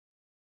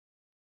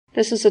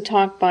This is a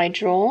talk by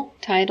Joel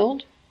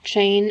titled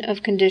Chain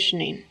of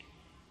Conditioning,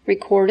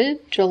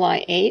 recorded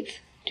July 8th,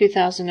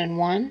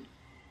 2001,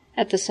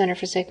 at the Center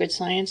for Sacred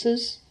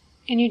Sciences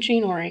in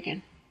Eugene,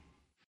 Oregon.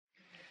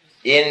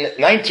 In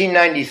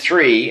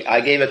 1993, I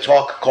gave a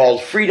talk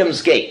called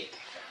Freedom's Gate,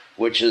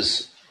 which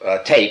is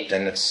taped,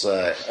 and it's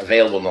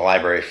available in the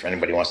library if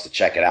anybody wants to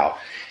check it out.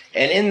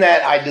 And in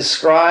that, I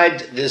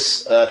described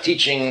this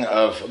teaching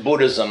of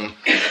Buddhism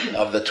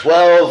of the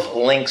 12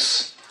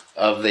 links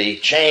of the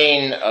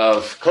chain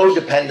of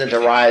codependent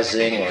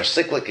arising or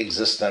cyclic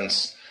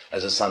existence,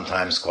 as it's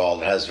sometimes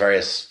called. It has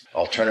various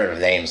alternative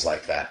names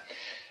like that.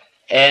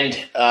 And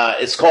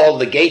it's called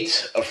the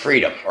Gate of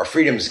Freedom, or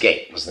Freedom's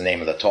Gate was the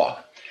name of the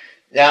talk.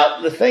 Now,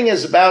 the thing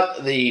is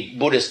about the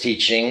Buddhist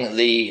teaching,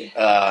 the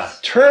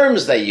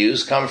terms they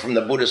use come from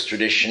the Buddhist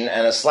tradition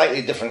and a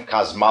slightly different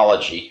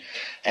cosmology.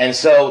 And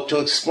so to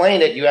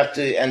explain it, you have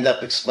to end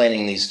up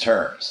explaining these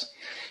terms.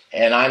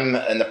 And I'm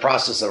in the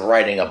process of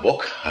writing a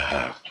book,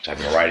 which I've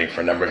been writing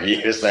for a number of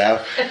years now.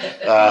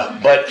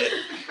 But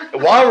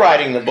while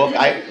writing the book,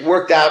 I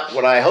worked out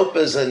what I hope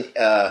is an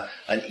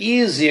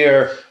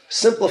easier,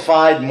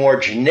 simplified, more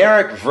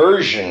generic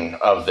version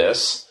of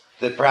this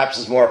that perhaps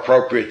is more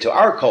appropriate to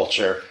our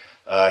culture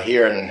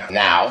here and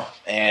now.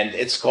 And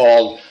it's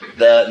called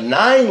the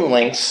 9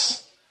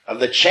 links of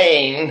the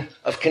chain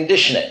of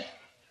conditioning.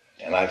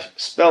 And I've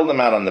spelled them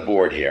out on the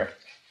board here.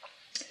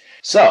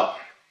 So,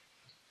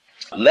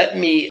 let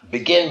me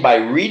begin by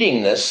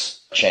reading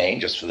this chain,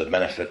 just for the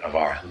benefit of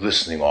our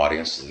listening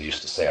audience, as we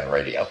used to say on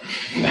radio.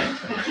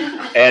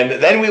 And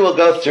then we will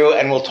go through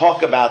and we'll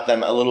talk about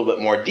them a little bit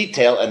more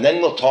detail, and then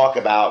we'll talk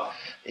about,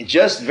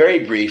 just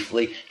very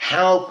briefly,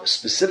 how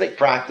specific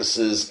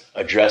practices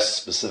address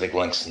specific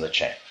links in the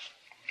chain.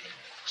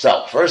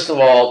 So, first of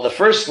all, the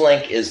first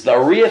link is the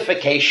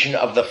reification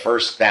of the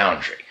first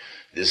boundary.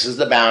 This is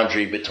the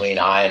boundary between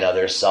I and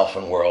others, self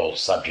and world,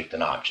 subject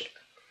and object.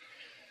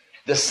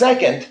 The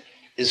second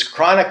is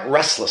chronic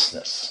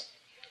restlessness.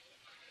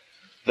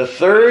 The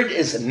third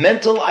is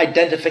mental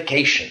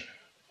identification.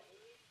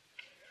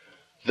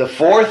 The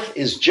fourth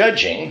is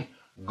judging,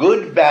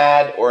 good,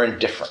 bad, or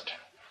indifferent.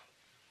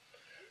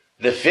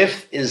 The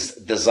fifth is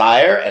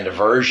desire and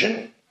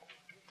aversion.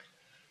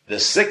 The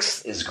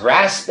sixth is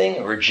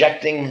grasping,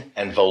 rejecting,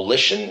 and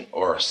volition,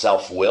 or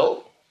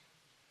self-will.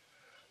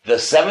 The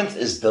seventh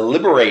is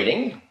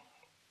deliberating,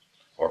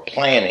 or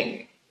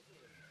planning.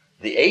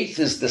 The eighth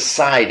is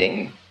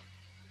deciding.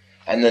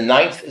 And the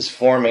ninth is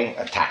forming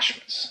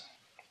attachments.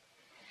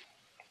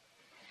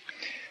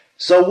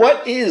 So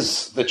what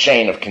is the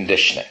chain of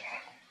conditioning?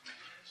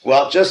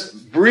 Well,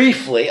 just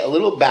briefly, a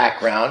little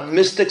background.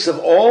 Mystics of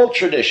all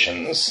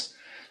traditions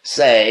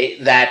say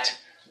that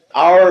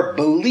our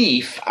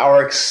belief,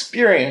 our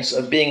experience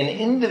of being an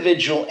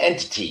individual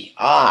entity,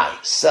 I,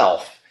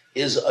 self,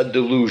 is a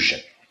delusion.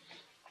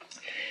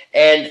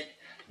 And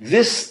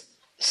this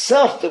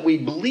self that we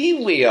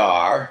believe we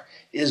are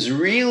is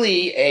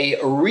really a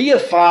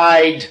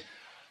reified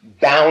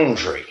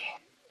boundary.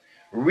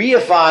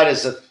 Reified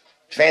is a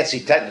fancy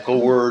technical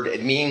word.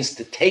 It means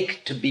to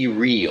take to be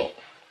real.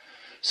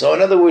 So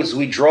in other words,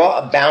 we draw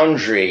a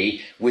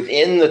boundary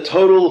within the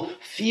total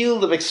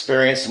field of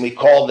experience, and we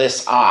call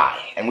this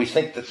I, and we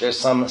think that there's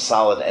some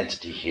solid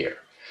entity here.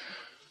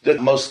 The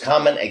most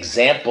common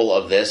example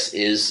of this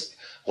is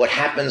what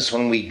happens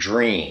when we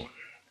dream.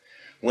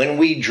 When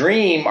we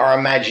dream, our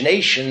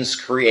imaginations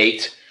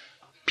create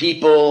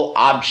people,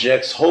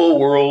 objects, whole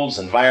worlds,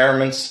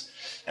 environments,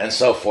 and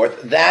so forth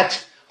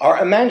that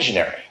are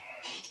imaginary.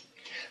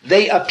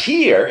 They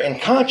appear in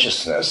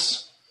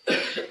consciousness,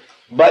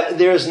 but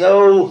there's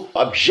no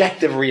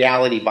objective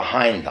reality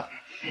behind them.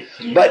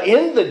 But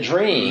in the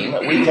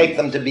dream, we take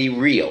them to be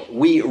real.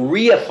 We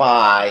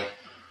reify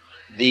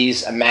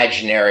these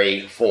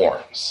imaginary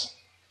forms.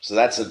 So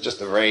that's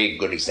just a very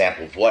good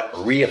example of what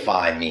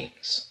reify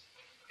means.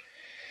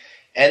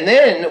 And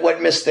then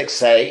what mystics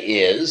say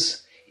is,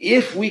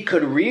 if we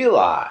could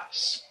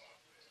realize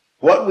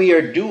what we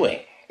are doing,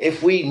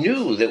 if we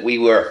knew that we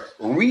were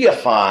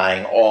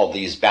reifying all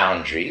these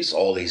boundaries,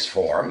 all these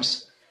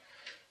forms,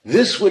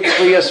 this would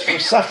free us from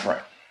suffering.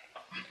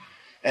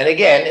 And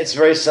again, it's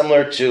very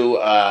similar to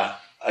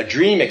a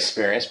dream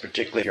experience,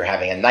 particularly if you're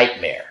having a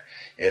nightmare.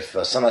 If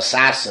some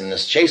assassin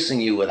is chasing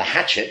you with a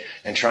hatchet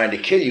and trying to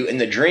kill you, in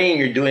the dream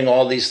you're doing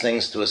all these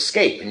things to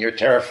escape, and you're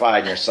terrified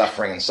and you're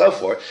suffering and so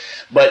forth.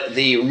 But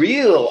the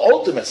real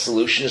ultimate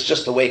solution is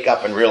just to wake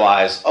up and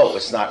realize, oh,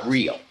 it's not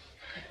real.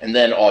 And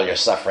then all your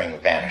suffering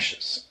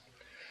vanishes.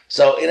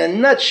 So in a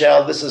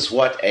nutshell, this is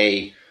what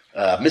a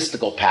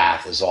mystical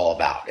path is all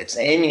about. It's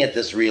aiming at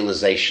this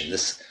realization.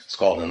 This is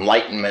called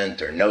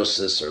enlightenment or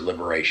gnosis or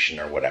liberation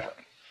or whatever.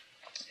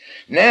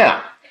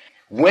 Now,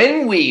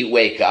 when we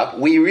wake up,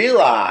 we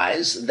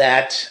realize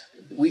that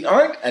we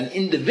aren't an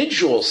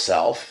individual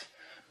self,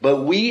 but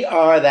we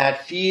are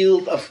that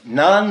field of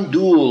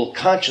non-dual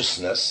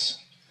consciousness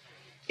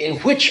in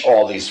which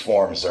all these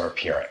forms are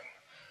appearing.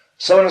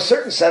 So in a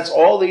certain sense,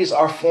 all these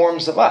are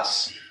forms of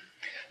us.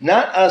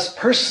 Not us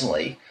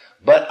personally,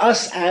 But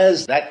us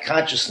as that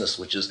consciousness,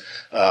 which is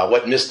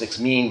what mystics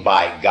mean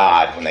by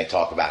God when they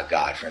talk about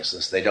God, for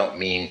instance. They don't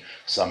mean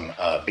some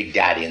big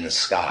daddy in the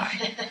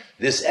sky.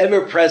 This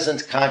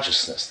ever-present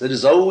consciousness that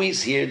is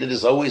always here, that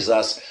is always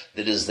us,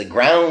 that is the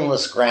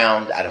groundless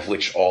ground out of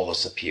which all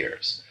this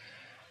appears.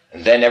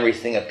 And then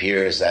everything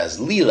appears as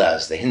Leela,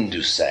 as the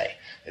Hindus say.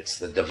 It's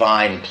the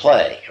divine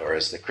play, or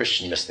as the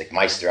Christian mystic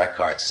Meister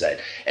Eckhart said,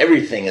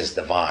 everything is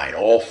divine,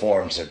 all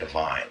forms are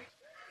divine.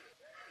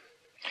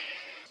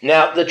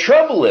 Now, the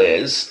trouble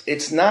is,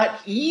 it's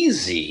not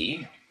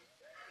easy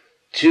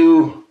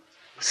to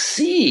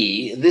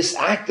see this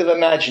active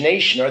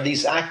imagination or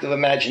these active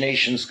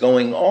imaginations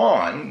going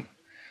on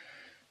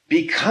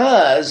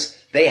because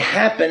they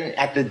happen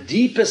at the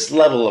deepest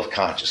level of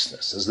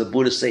consciousness, as the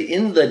Buddhists say,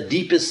 in the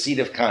deepest seat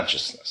of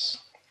consciousness.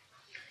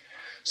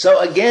 So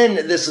again,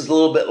 this is a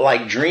little bit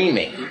like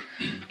dreaming.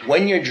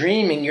 When you're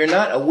dreaming, you're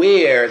not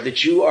aware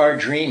that you are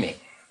dreaming.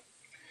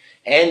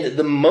 And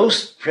the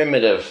most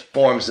primitive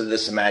forms of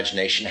this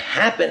imagination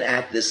happen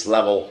at this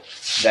level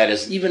that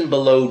is even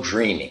below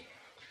dreaming.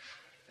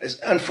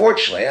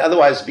 Unfortunately,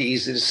 otherwise it'd be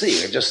easy to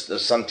see. Or just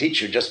some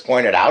teacher just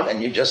pointed out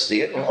and you just see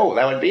it and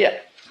that would be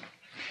it.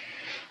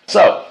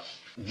 So,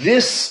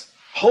 this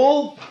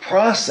whole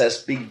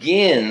process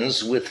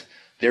begins with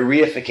the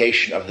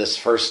reification of this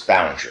first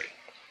boundary.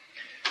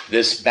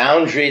 This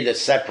boundary that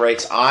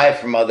separates I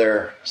from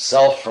other,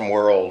 self from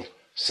world,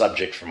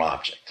 subject from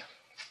object.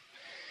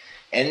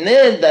 And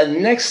then the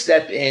next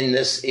step in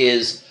this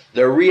is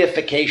the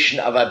reification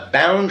of a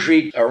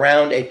boundary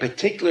around a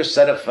particular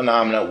set of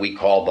phenomena we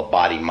call the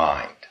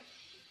body-mind.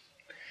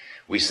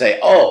 We say,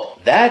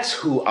 that's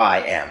who I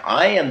am.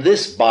 I am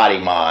this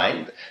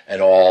body-mind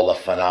and all the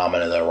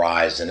phenomena that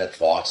arise in it,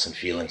 thoughts and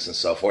feelings and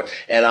so forth,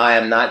 and I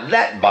am not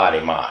that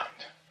body-mind.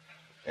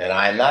 And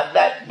I am not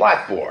that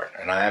blackboard,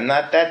 and I am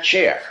not that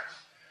chair.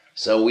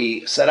 So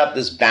we set up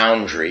this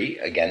boundary.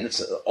 Again,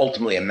 it's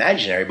ultimately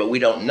imaginary, but we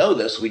don't know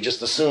this. We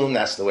just assume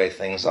that's the way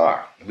things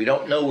are. We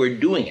don't know we're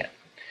doing it.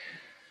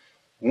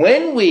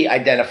 When we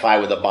identify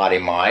with the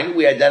body-mind,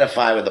 we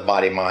identify with the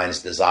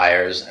body-mind's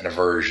desires and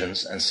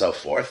aversions and so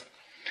forth.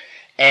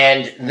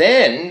 And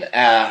then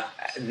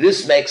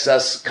this makes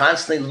us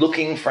constantly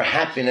looking for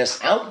happiness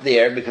out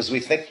there because we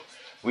think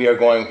we are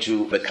going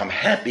to become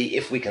happy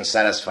if we can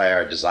satisfy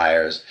our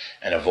desires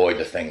and avoid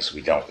the things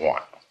we don't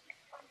want.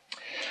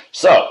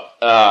 So,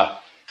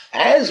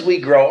 as we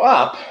grow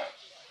up,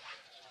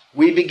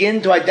 we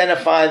begin to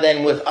identify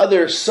then with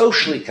other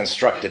socially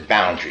constructed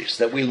boundaries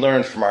that we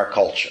learn from our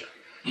culture,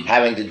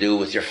 having to do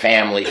with your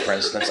family, for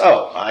instance.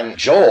 I'm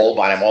Joel,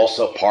 but I'm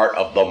also part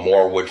of the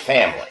Morewood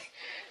family,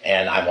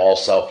 and I'm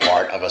also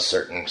part of a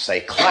certain, say,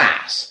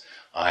 class.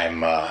 I'm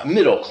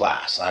middle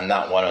class. I'm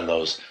not one of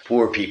those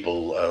poor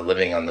people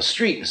living on the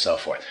street and so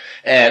forth.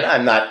 And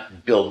I'm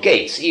not Bill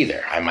Gates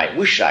either. I might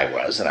wish I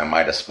was, and I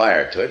might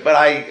aspire to it, but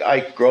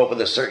I grow up with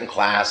a certain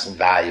class and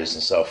values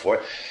and so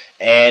forth,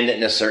 and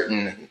in a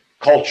certain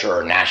culture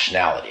or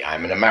nationality.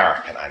 I'm an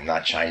American. I'm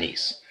not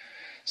Chinese.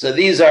 So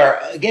these are,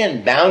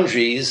 again,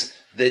 boundaries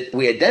that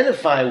we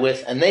identify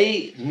with, and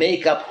they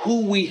make up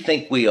who we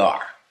think we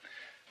are.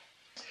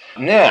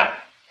 Now,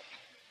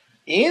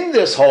 in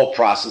this whole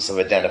process of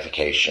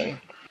identification,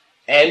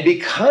 and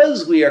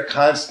because we are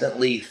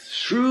constantly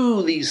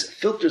through these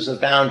filters of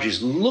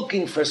boundaries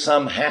looking for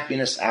some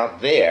happiness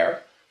out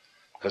there,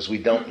 because we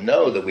don't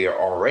know that we are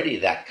already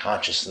that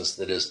consciousness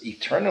that is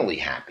eternally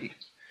happy,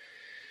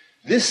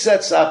 this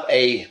sets up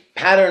a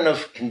pattern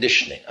of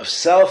conditioning, of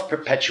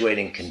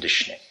self-perpetuating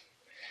conditioning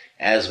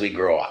as we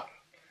grow up.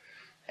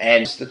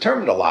 And it's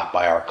determined a lot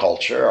by our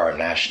culture, our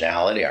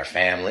nationality, our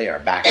family, our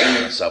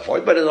background, and so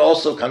forth, but it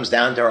also comes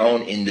down to our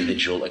own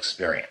individual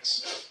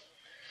experience.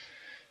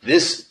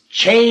 This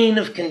chain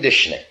of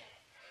conditioning,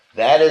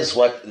 that is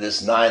what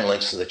this 9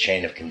 links to the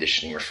chain of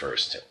conditioning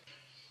refers to.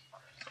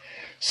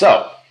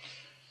 So,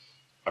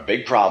 our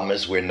big problem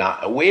is we're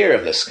not aware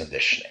of this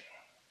conditioning.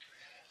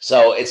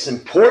 So it's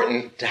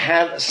important to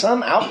have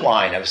some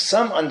outline of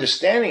some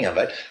understanding of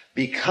it,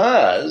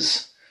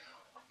 because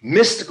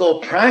mystical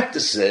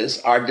practices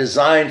are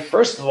designed,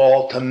 first of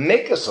all, to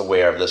make us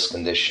aware of this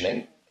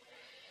conditioning,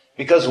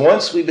 because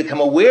once we become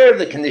aware of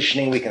the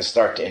conditioning, we can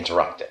start to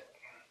interrupt it.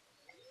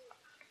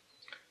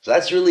 So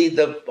that's really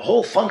the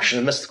whole function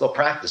of mystical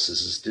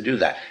practices, is to do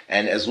that.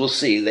 And as we'll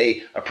see,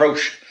 they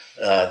approach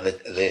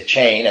the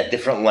chain at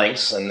different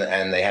lengths, and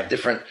they have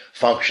different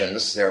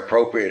functions. They're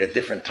appropriate at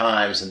different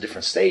times and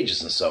different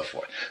stages and so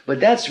forth.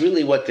 But that's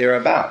really what they're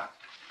about.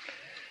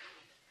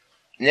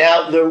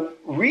 Now, the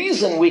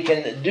reason we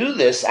can do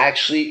this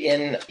actually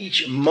in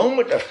each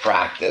moment of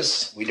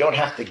practice, we don't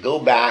have to go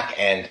back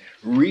and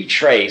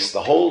retrace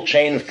the whole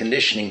chain of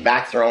conditioning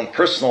back to our own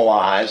personal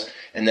lives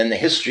and then the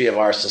history of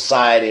our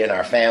society and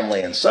our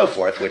family and so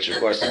forth, which of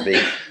course would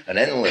be an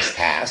endless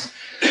task,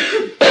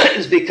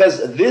 is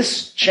because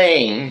this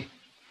chain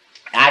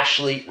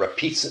actually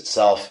repeats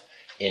itself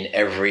in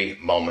every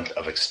moment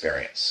of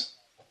experience.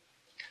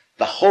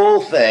 The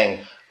whole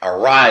thing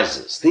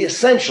arises, the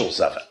essentials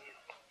of it.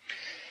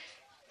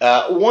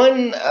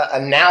 One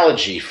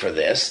analogy for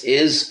this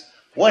is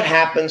What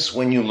happens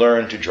when you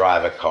learn to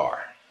drive a car?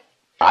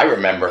 I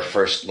remember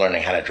first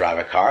learning how to drive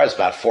a car. I was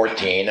about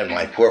 14, and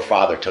my poor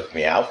father took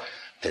me out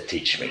to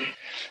teach me.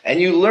 And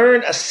you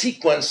learn a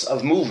sequence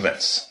of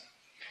movements.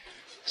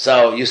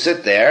 So you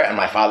sit there, and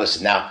my father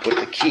said, now put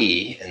the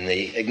key in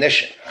the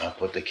ignition. I'll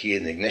put the key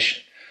in the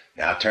ignition.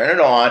 Now turn it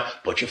on,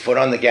 put your foot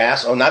on the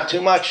gas. Oh, not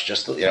too much,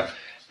 just, And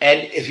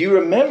if you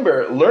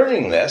remember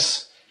learning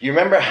this, you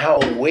remember how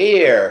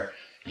aware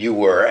you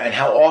were and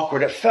how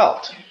awkward it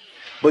felt.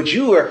 But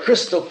you were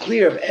crystal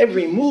clear of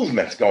every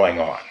movement going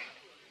on,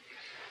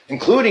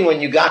 including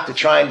when you got to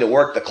trying to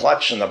work the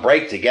clutch and the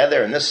brake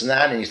together and this and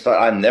that, and you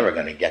thought, I'm never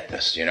going to get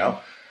this,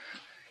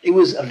 It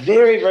was a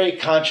very, very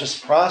conscious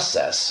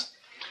process.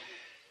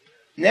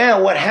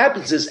 Now, what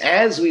happens is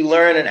as we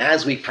learn and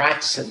as we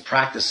practice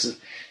it,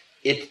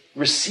 it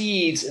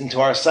recedes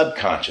into our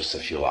subconscious,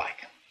 if you like.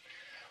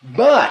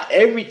 But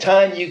every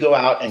time you go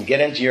out and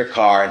get into your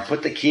car and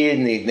put the key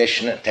in the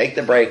ignition and take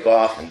the brake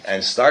off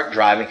and start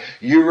driving,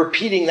 you're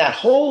repeating that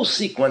whole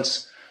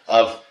sequence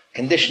of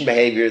conditioned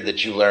behavior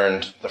that you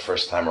learned the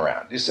first time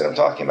around. Do you see what I'm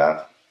talking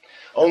about?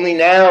 Only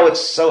now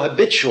it's so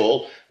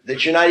habitual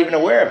that you're not even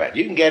aware of it.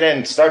 You can get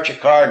in, start your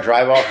car, and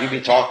drive off. You can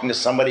be talking to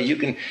somebody. You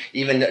can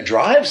even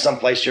drive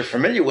someplace you're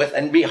familiar with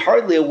and be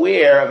hardly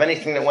aware of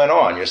anything that went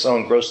on. You're so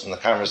engrossed in the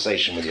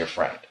conversation with your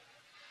friend.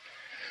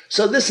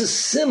 So this is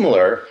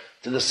similar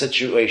to the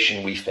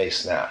situation we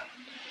face now.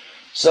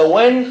 So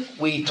when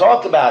we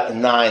talk about the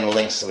 9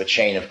 links of a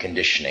chain of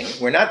conditioning,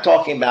 we're not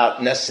talking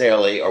about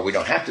necessarily, or we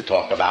don't have to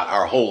talk about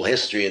our whole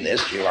history and the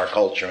history of our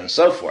culture and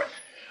so forth.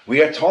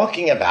 We are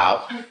talking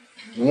about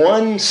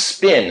one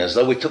spin, as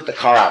though we took the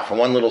car out for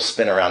one little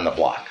spin around the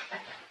block.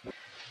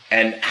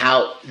 And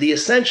how the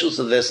essentials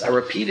of this are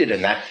repeated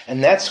in that,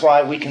 and that's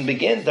why we can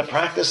begin to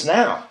practice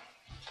now.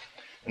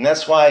 And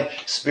that's why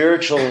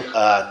spiritual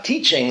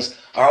teachings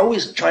are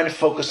always trying to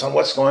focus on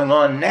what's going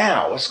on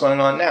now. What's going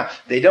on now?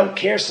 They don't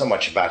care so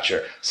much about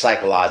your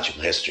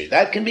psychological history.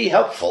 That can be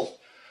helpful,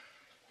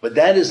 but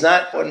that is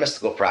not what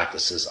mystical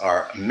practices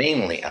are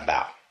mainly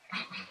about.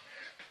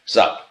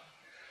 So,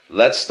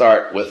 let's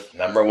start with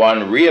number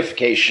 1,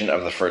 reification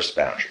of the first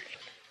boundary.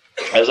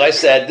 As I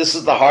said, this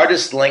is the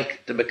hardest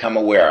link to become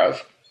aware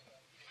of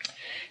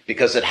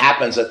because it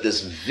happens at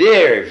this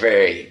very,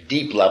 very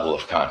deep level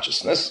of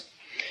consciousness.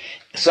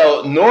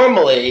 So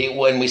normally,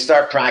 when we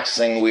start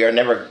practicing, we are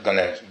never going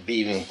to be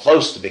even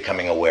close to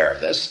becoming aware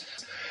of this.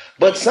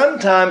 But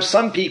sometimes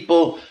some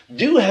people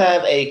do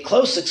have a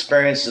close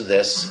experience of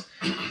this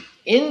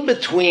in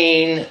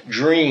between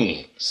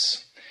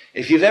dreams.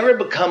 If you've ever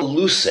become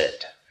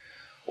lucid,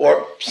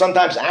 or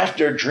sometimes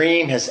after a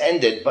dream has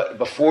ended, but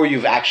before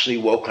you've actually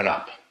woken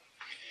up.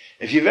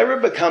 If you've ever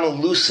become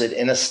lucid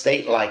in a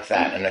state like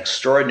that, an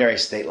extraordinary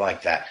state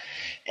like that,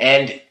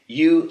 and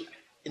you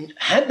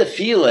had the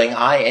feeling,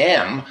 I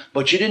am,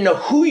 but you didn't know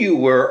who you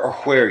were or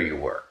where you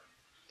were.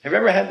 Have you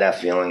ever had that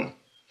feeling?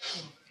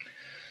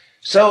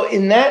 So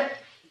in that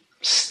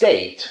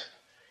state,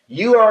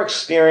 you are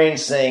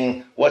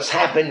experiencing what's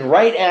happened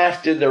right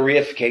after the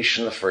reification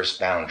of the first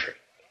boundary.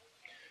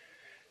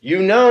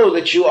 You know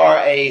that you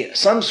are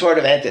some sort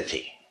of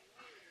entity,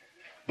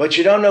 but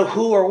you don't know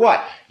who or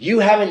what. You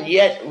haven't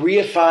yet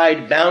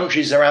reified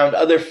boundaries around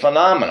other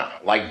phenomena,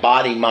 like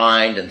body,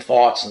 mind, and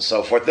thoughts and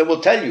so forth, that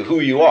will tell you who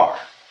you are.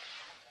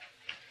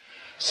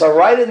 So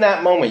right in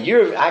that moment,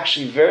 you're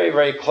actually very,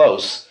 very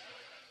close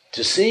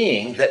to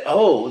seeing that,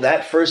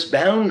 that first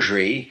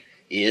boundary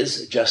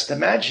is just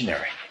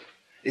imaginary.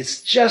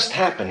 It's just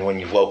happened when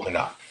you've woken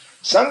up.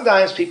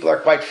 Sometimes people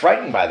are quite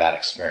frightened by that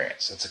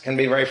experience. It can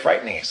be a very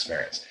frightening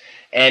experience.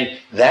 And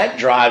that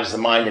drives the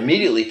mind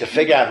immediately to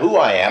figure out who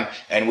I am.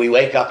 And we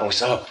wake up and we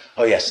say,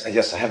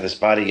 yes, I have this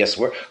body. Yes,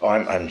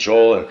 I'm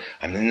Joel and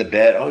I'm in the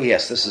bed. Oh,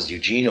 yes, this is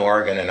Eugene,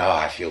 Oregon. And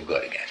I feel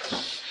good again.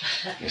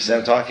 You see what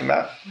I'm talking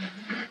about?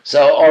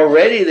 So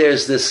already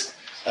there's this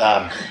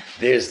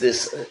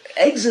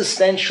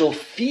existential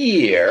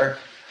fear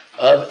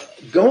of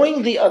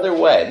going the other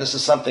way. And this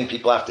is something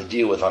people have to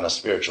deal with on a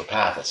spiritual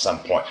path at some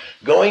point.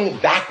 Going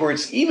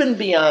backwards, even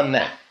beyond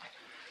that.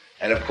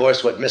 And of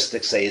course, what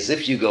mystics say is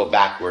if you go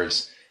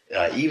backwards,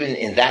 even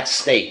in that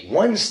state,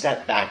 one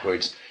step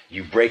backwards,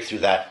 you break through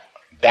that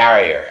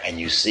barrier and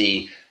you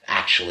see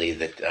actually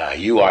that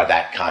you are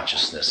that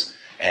consciousness.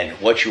 And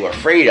what you are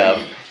afraid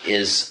of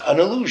is an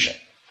illusion.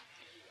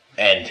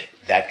 And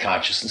that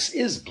consciousness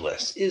is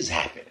bliss, is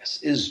happiness,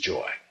 is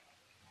joy.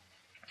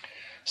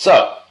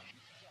 So,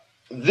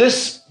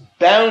 this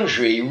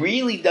boundary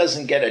really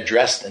doesn't get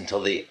addressed until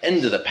the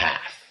end of the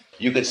path.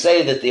 You could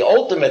say that the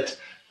ultimate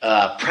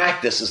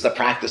practice is the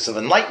practice of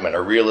enlightenment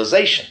or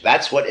realization.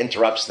 That's what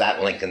interrupts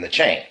that link in the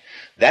chain.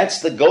 That's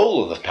the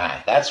goal of the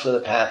path. That's where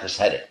the path is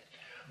headed.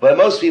 But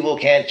most people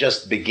can't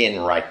just begin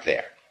right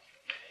there.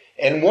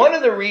 And one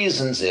of the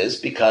reasons is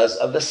because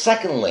of the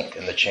second link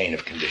in the chain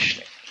of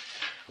conditioning.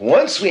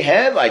 Once we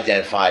have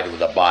identified with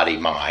the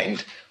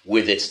body-mind,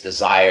 with its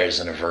desires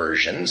and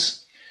aversions,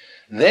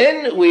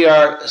 then we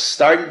are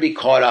starting to be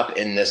caught up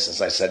in this,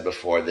 as I said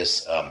before,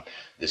 this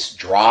this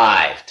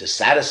drive to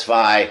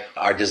satisfy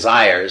our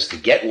desires, to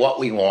get what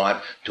we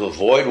want, to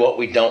avoid what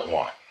we don't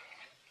want.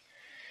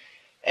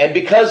 And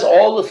because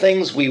all the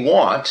things we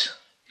want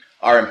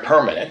are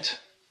impermanent,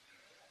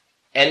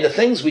 and the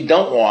things we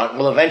don't want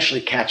will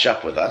eventually catch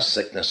up with us,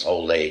 sickness,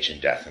 old age,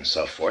 and death, and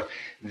so forth,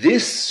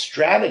 this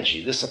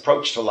strategy, this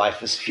approach to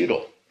life is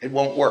futile. It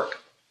won't work.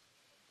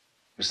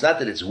 It's not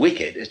that it's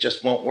wicked, it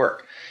just won't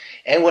work.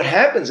 And what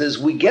happens is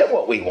we get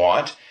what we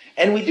want,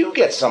 and we do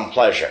get some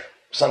pleasure,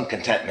 some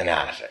contentment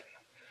out of it.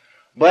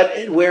 But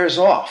it wears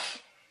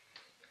off.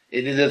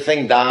 Either the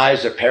thing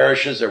dies or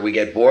perishes, or we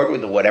get bored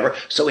with it, whatever,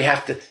 so we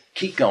have to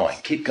keep going.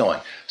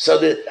 So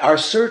that our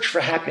search for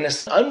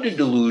happiness under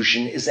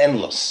delusion is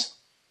endless.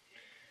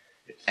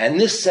 And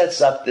this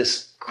sets up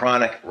this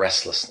chronic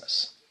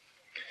restlessness.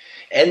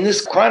 And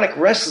this chronic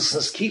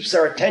restlessness keeps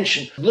our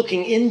attention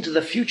looking into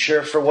the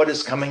future for what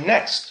is coming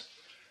next.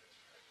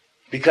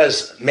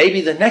 Because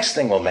maybe the next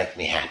thing will make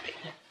me happy.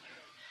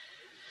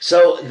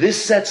 So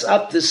this sets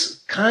up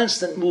this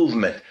constant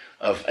movement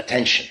of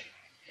attention.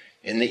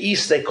 In the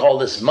East, they call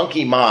this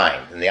monkey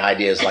mind. And the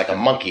idea is like a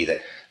monkey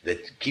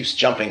that keeps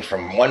jumping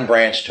from one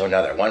branch to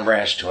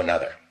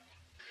another.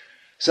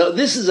 So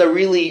this is a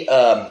really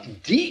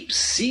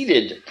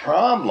deep-seated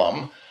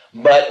problem,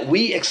 but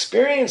we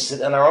experience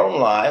it in our own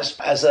lives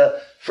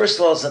first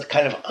of all, as a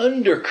kind of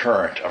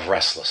undercurrent of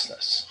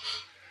restlessness.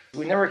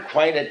 We're never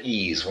quite at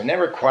ease. We're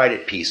never quite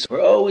at peace.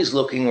 We're always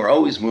looking. We're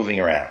always moving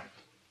around.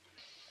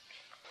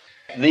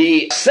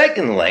 The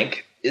second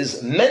link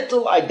is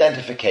mental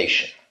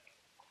identification.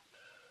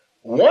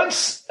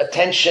 Once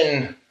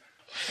attention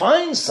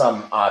finds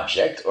some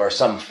object or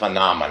some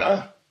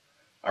phenomena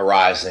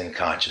arising in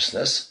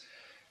consciousness,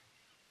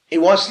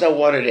 it wants to know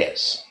what it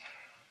is.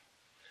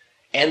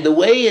 And the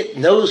way it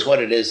knows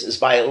what it is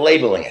by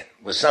labeling it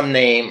with some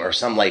name or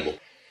some label.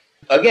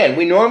 Again,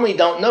 we normally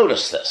don't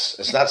notice this.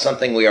 It's not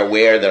something we are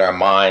aware that our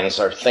minds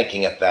are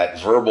thinking at that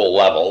verbal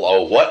level.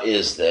 Oh, what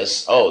is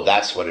this? Oh,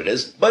 that's what it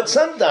is. But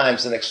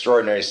sometimes in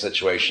extraordinary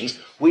situations,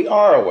 we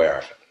are aware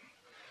of it.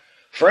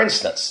 For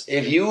instance,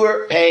 if you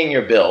are paying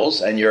your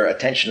bills and your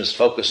attention is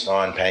focused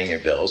on paying your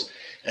bills,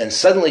 and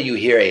suddenly you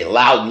hear a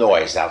loud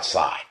noise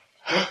outside,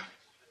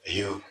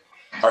 you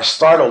are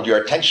startled,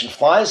 your attention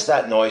flies to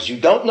that noise, you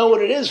don't know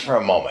what it is for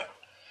a moment.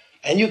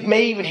 And you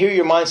may even hear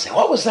your mind say,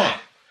 what was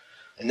that?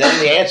 And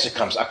then the answer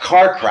comes, a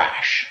car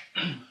crash.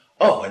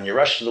 Oh, and you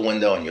rush to the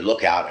window and you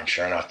look out, and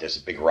sure enough, there's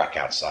a big wreck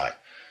outside.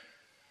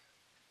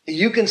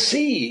 You can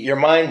see your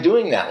mind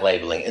doing that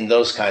labeling in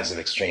those kinds of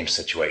extreme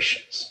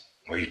situations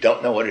where you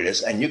don't know what it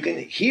is, and you can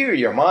hear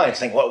your mind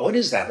saying, what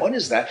is that? What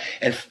is that?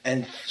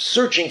 And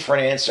searching for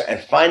an answer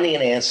and finding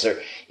an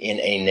answer in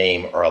a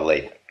name or a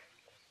label.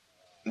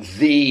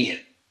 The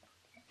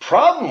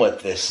problem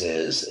with this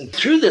is,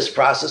 through this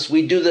process,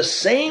 we do the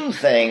same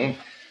thing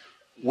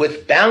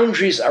with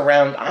boundaries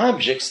around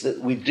objects that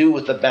we do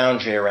with the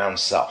boundary around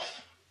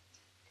self.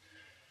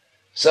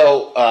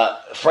 So,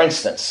 for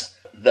instance,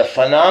 the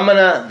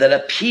phenomena that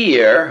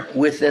appear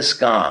with this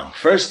gong.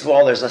 First of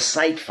all, there's a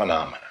sight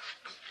phenomena.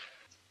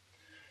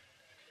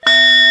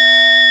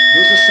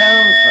 There's a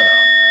sound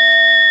phenomena.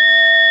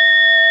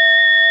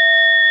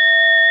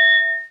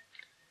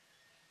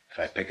 If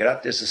I pick it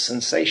up, there's a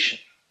sensation.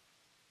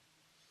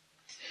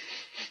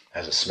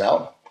 Has a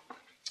smell,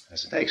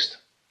 has a taste.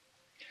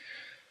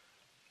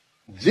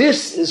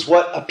 This is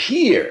what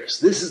appears.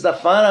 This is the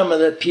phenomena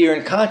that appear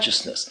in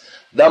consciousness.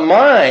 The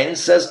mind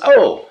says,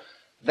 oh,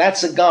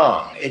 that's a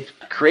gong. It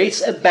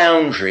creates a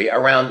boundary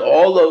around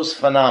all those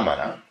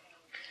phenomena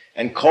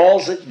and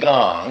calls it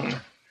gong.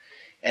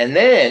 And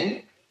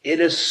then it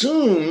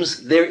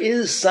assumes there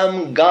is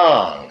some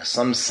gong,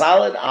 some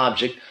solid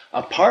object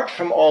apart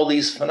from all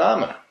these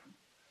phenomena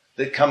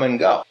that come and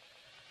go.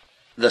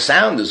 The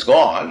sound is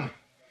gone.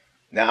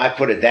 Now I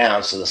put it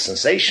down, so the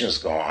sensation is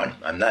gone.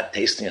 I'm not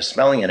tasting or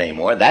smelling it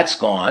anymore. That's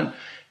gone.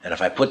 And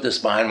if I put this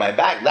behind my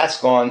back, that's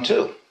gone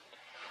too.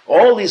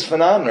 All these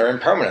phenomena are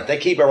impermanent. They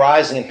keep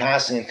arising and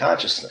passing in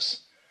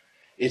consciousness.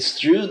 It's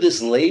through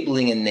this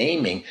labeling and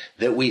naming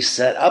that we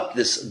set up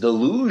this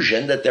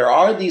delusion that there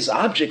are these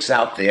objects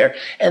out there,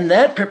 and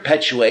that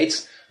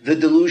perpetuates the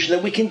delusion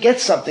that we can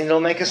get something that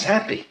will make us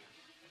happy,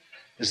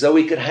 as though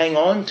we could hang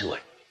on to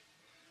it.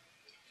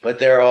 But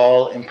they're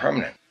all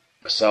impermanent.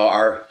 So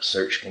our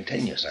search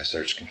continues.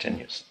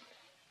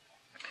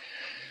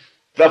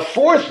 The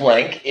fourth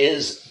link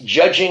is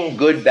judging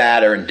good,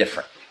 bad, or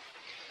indifferent.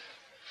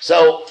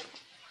 So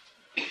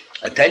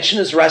attention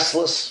is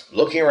restless,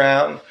 looking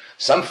around.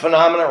 Some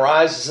phenomena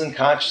arises in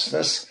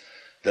consciousness.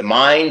 The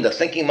mind, the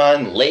thinking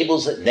mind,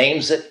 labels it,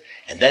 names it.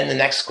 And then the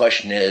next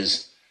question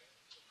is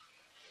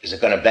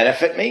it going to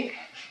benefit me?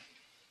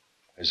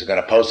 Is it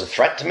going to pose a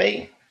threat to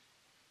me?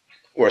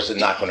 Or is it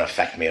not going to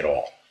affect me at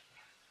all?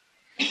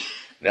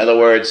 In other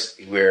words,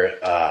 we're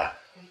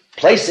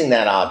placing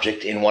that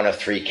object in one of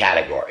three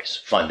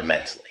categories,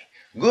 fundamentally.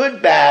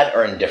 Good, bad,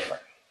 or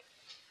indifferent.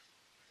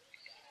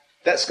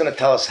 That's going to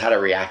tell us how to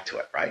react to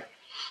it, right?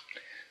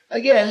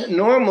 Again,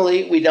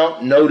 normally we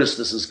don't notice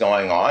this is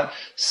going on.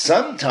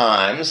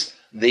 Sometimes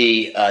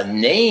the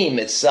name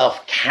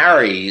itself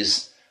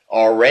carries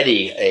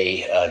already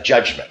a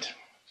judgment.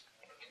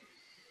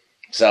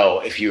 So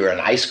if you're an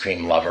ice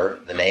cream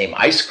lover, the name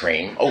ice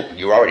cream,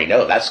 you already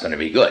know that's going to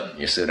be good.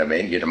 You see what I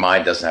mean? Your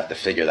mind doesn't have to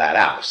figure that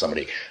out if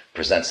somebody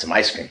presents some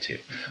ice cream to you.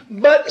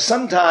 But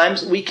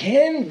sometimes we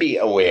can be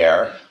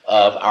aware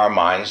of our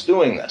minds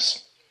doing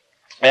this.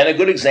 And a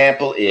good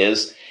example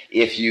is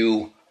if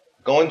you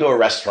go into a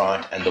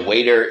restaurant and the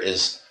waiter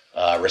is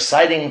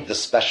reciting the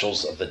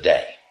specials of the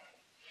day.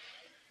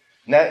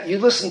 Now, you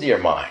listen to your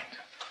mind,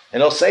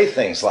 and it'll say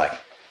things like,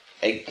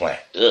 eggplant,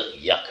 ugh,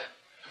 yuck.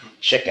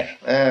 Chicken,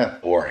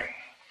 boring.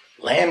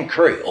 Lamb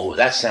curry,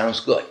 that sounds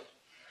good.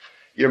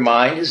 Your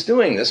mind is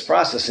doing this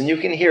process, and you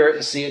can hear it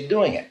and see it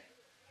doing it.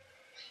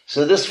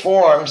 So this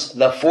forms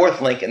the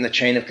fourth link in the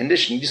chain of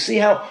conditioning. You see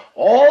how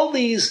all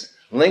these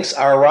links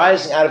are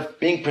arising out of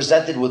being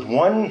presented with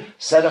one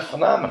set of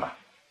phenomena.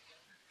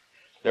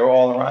 They're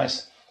all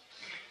arising.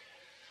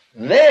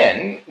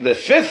 Then, the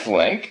fifth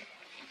link,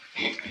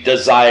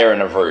 desire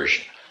and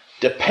aversion.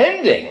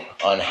 Depending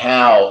on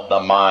how the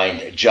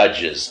mind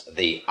judges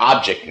the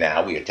object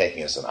now, we are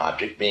taking as an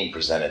object being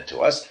presented to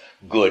us,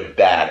 good,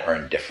 bad, or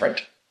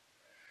indifferent,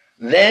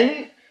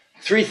 then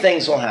three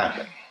things will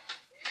happen.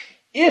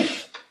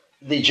 If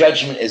the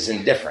judgment is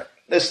indifferent,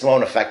 this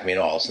won't affect me at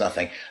all, it's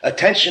nothing,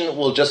 attention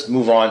will just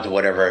move on to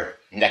whatever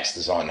next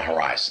is on the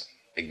horizon.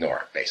 Ignore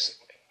it,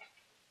 basically.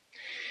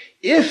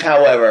 If,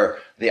 however,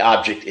 the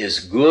object is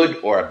good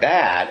or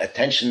bad,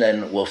 attention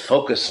then will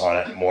focus on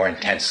it more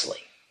intensely.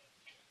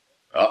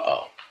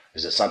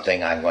 Is it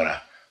something I'm going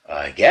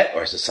to get,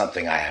 or is it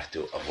something I have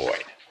to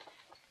avoid?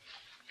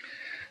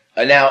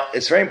 Now,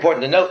 it's very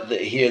important to note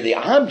that here the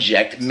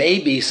object may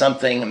be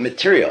something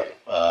material.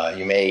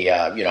 You may,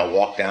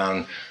 walk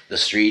down the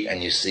street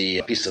and you see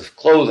a piece of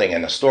clothing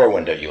in a store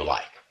window you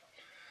like.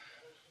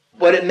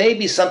 But it may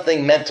be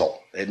something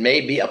mental. It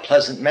may be a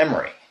pleasant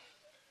memory.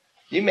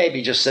 You may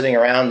be just sitting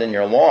around in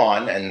your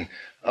lawn and,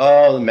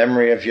 the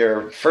memory of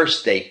your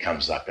first date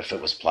comes up if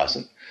it was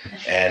pleasant.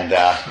 And,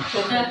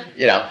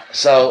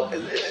 so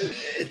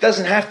it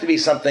doesn't have to be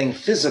something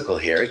physical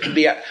here. It can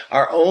be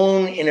our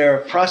own inner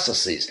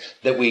processes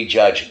that we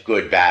judge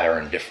good, bad, or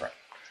indifferent.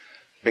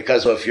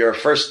 Because if your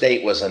first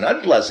date was an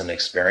unpleasant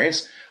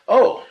experience,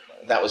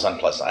 that was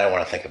unpleasant. I don't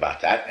want to think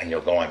about that. And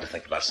you'll go on to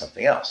think about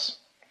something else.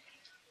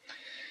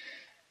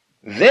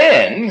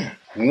 Then,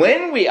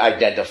 when we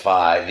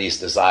identify these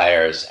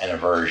desires and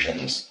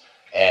aversions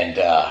and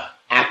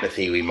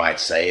apathy, we might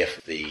say,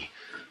 if the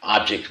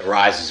object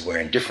arises, we're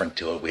indifferent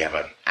to it, we have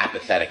an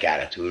apathetic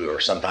attitude, or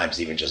sometimes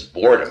even just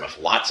boredom.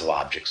 If lots of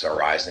objects are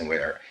arising,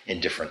 we're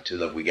indifferent to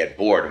them, we get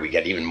bored, we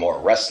get even more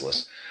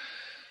restless.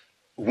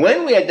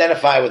 When we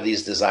identify with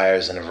these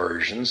desires and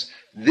aversions,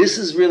 this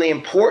is really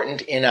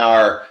important in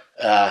our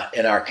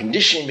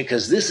conditioning,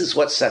 because this is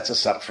what sets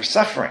us up for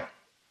suffering.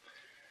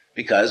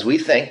 Because we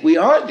think we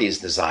are these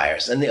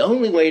desires, and the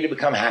only way to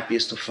become happy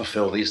is to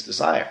fulfill these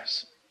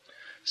desires.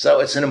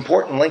 So it's an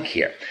important link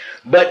here.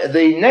 But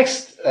the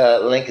next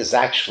link is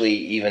actually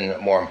even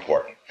more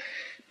important.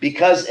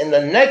 Because in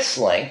the next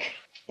link,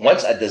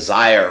 once a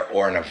desire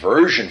or an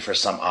aversion for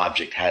some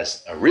object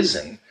has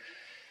arisen,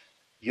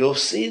 you'll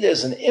see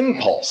there's an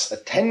impulse, a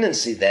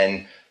tendency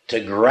then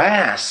to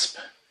grasp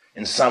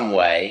in some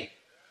way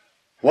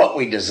what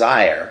we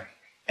desire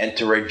and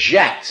to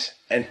reject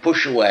and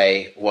push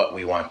away what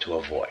we want to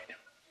avoid.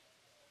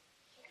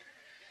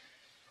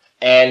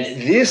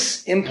 And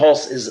this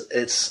impulse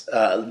is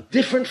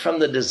different from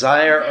the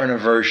desire or an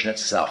aversion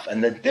itself.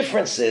 And the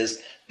difference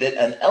is that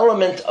an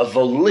element of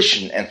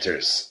volition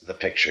enters the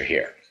picture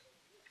here.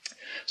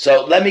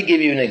 So let me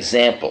give you an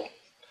example.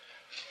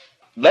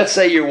 Let's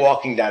say you're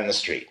walking down the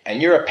street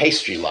and you're a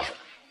pastry lover.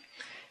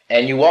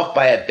 And you walk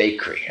by a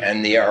bakery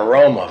and the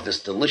aroma of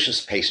this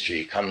delicious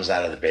pastry comes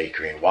out of the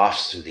bakery and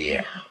wafts through the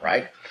air,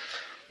 right?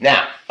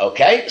 Now,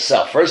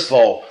 so first of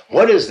all,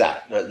 what is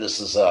that? This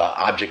is an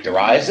object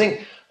arising.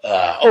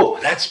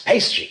 That's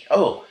pastry.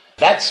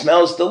 That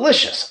smells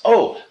delicious.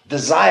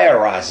 Desire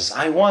arises.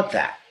 I want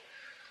that.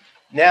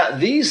 Now,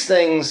 these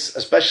things,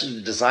 especially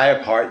the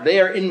desire part,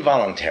 they are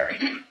involuntary.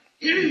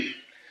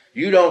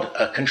 You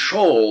don't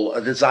control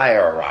a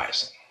desire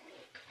arising.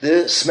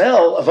 The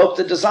smell evoked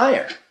the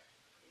desire.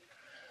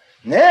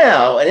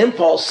 Now, an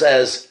impulse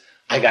says,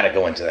 I got to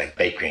go into that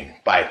bakery and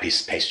buy a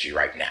piece of pastry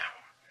right now.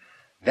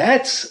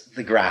 That's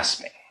the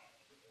grasping.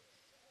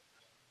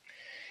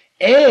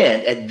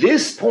 And at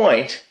this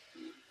point,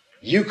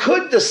 you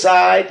could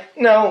decide,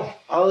 no,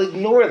 I'll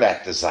ignore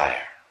that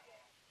desire.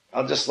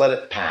 I'll just let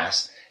it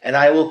pass, and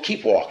I will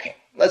keep walking.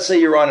 Let's say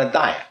you're on a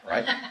diet,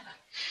 right?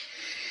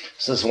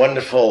 So this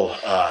wonderful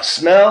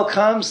smell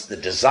comes, the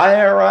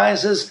desire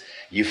arises,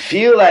 you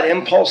feel that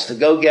impulse to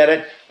go get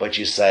it, but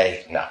you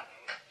say no.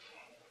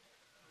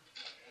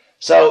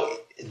 So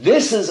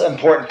this is an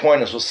important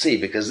point, as we'll see,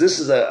 because this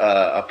is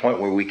a point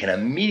where we can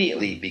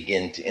immediately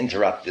begin to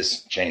interrupt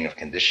this chain of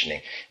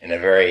conditioning in a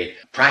very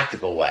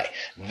practical way.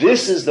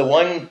 This is the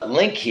one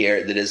link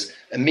here that is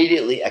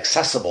immediately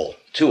accessible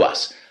to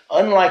us.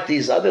 unlike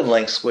these other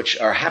links, which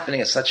are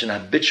happening at such an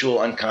habitual,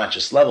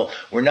 unconscious level,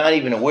 we're not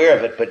even aware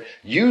of it, but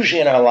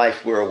usually in our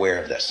life we're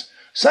aware of this.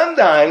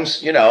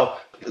 Sometimes,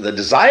 the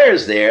desire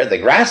is there, the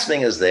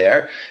grasping is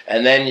there,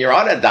 and then you're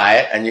on a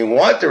diet and you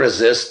want to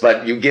resist,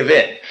 but you give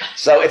in.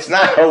 So it's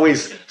not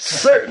always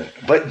certain,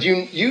 but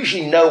you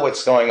usually know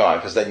what's going on,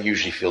 because then you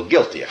usually feel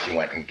guilty if you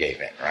went and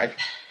gave in, right?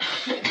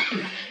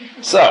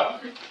 So,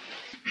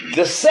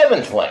 the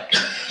seventh link,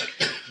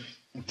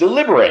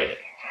 deliberating.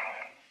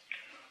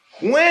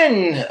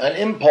 When an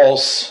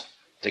impulse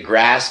to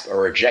grasp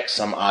or reject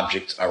some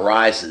object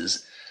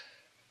arises,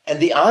 and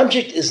the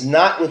object is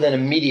not within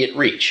immediate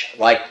reach,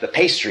 like the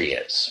pastry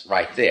is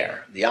right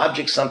there. The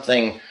object's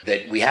something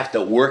that we have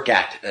to work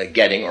at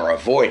getting or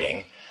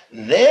avoiding.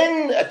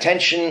 Then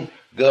attention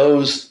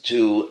goes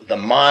to the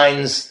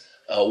mind's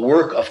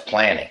work of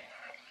planning.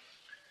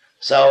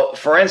 So,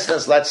 for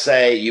instance, let's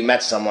say you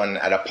met someone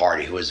at a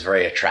party who was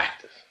very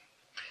attractive,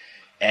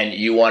 and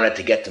you wanted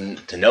to get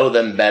to know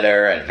them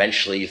better, and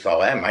eventually you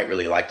thought, I might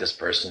really like this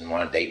person,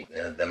 want to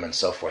date them, and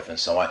so forth and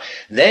so on.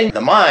 Then the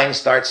mind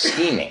starts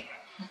scheming.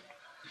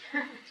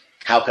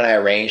 How can I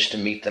arrange to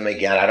meet them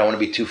again? I don't want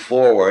to be too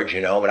forward,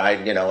 but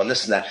and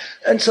this and that.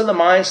 And so the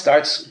mind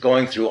starts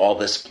going through all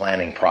this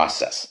planning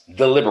process,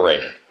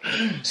 deliberating.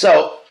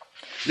 So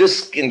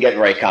this can get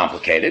very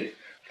complicated.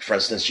 For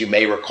instance, you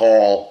may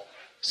recall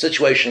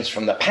situations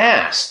from the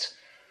past,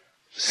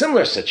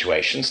 similar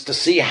situations, to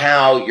see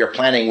how your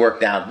planning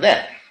worked out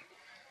then.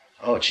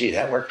 Oh, gee,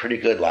 that worked pretty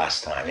good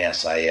last time.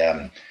 Yes,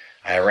 I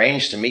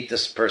arranged to meet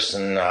this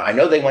person. I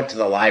know they went to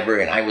the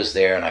library and I was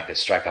there and I could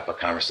strike up a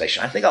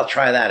conversation. I think I'll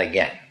try that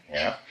again,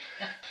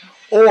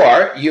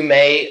 Or you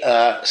may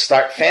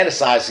start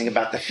fantasizing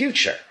about the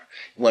future.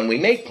 When we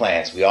make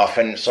plans, we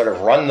often sort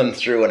of run them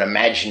through an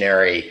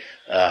imaginary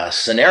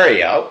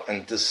scenario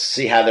and to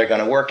see how they're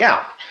going to work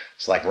out.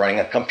 It's like running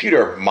a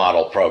computer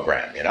model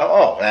program,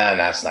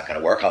 that's not going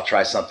to work. I'll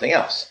try something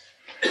else.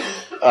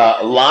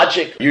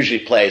 Logic usually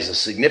plays a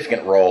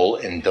significant role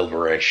in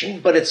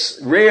deliberation, but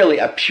it's rarely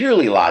a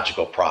purely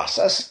logical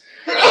process.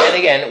 And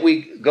again,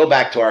 we go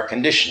back to our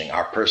conditioning,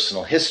 our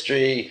personal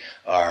history,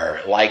 our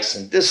likes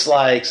and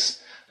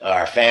dislikes,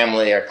 our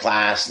family, our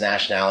class,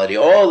 nationality,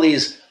 all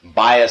these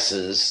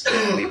biases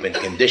that we've been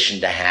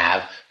conditioned to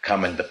have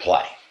come into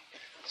play.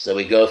 So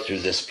we go through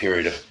this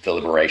period of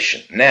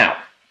deliberation. Now,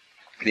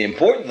 the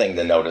important thing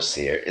to notice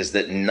here is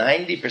that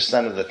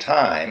 90% of the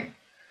time,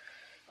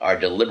 our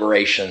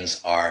deliberations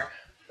are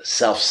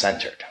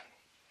self-centered.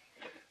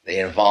 They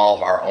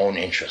involve our own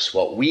interests,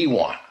 what we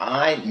want,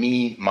 I,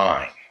 me,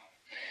 mine.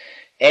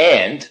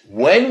 And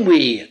when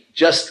we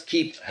just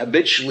keep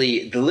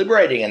habitually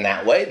deliberating in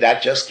that way,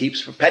 that just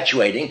keeps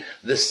perpetuating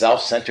this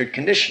self-centered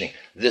conditioning,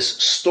 this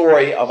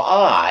story of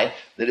I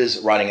that is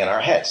running in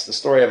our heads. The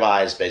story of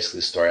I is basically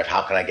the story of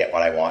how can I get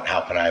what I want,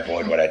 how can I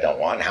avoid what I don't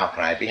want, and how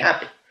can I be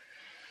happy.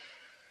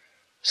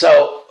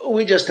 So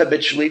we just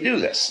habitually do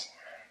this.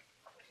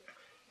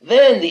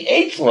 Then the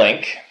eighth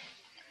link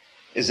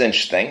is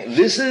interesting.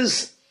 This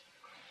is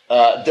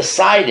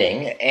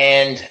deciding,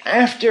 and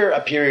after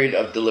a period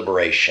of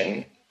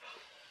deliberation,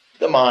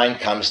 the mind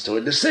comes to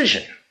a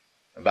decision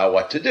about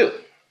what to do.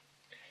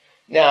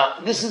 Now,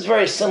 this is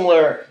very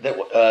similar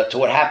to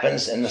what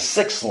happens in the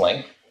sixth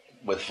link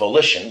with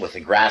volition, with the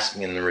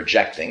grasping and the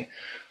rejecting,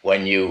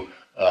 when you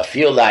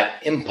feel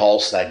that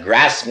impulse, that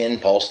grasping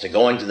impulse to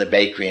go into the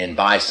bakery and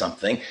buy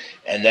something,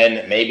 and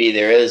then maybe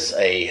there is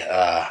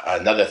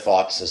another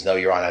thought that says, no,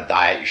 you're on a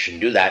diet, you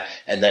shouldn't do that,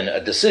 and then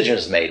a decision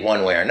is made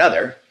one way or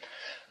another.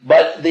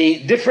 But the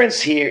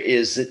difference here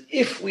is that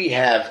if we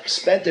have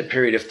spent a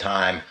period of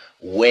time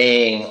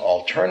weighing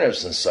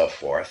alternatives and so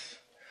forth,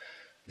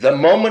 the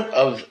moment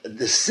of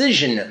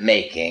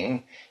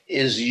decision-making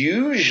is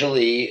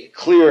usually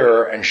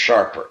clearer and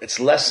sharper. It's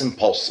less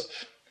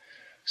impulsive.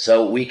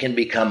 So we can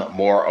become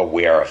more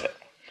aware of it.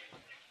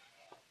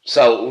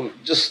 So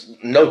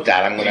just note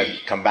that. I'm going to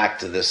come back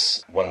to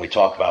this when we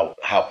talk about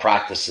how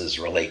practices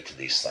relate to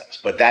these things.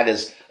 But that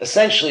is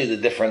essentially the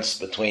difference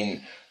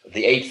between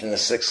the eighth and the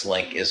sixth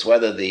link, is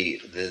whether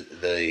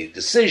the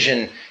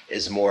decision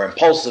is more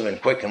impulsive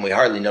and quick and we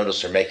hardly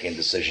notice we're making a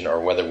decision,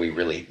 or whether we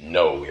really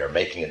know we are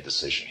making a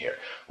decision here,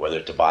 whether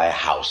to buy a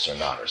house or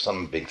not, or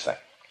some big thing.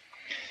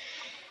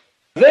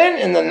 Then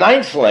in the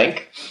ninth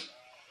link,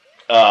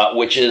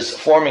 which is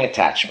forming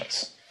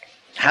attachments.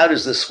 How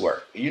does this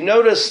work? You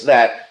notice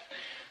that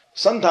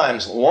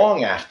sometimes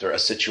long after a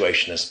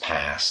situation has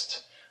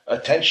passed,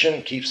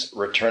 attention keeps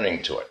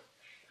returning to it,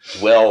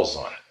 dwells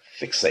on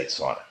it,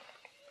 fixates on it.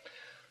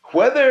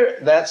 Whether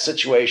that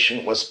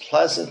situation was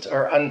pleasant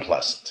or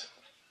unpleasant.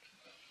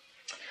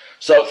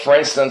 So, for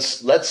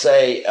instance, let's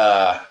say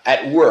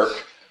at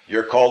work,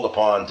 you're called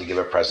upon to give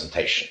a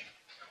presentation,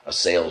 a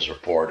sales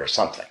report or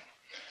something.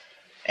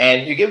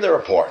 And you give the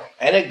report,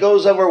 and it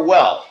goes over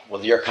well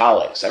with your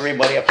colleagues.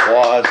 Everybody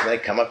applauds, and they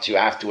come up to you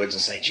afterwards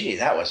and say, gee,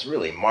 that was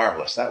really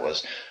marvelous. That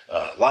was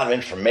a lot of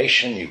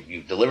information.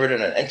 You delivered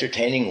it in an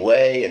entertaining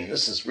way, and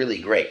this is really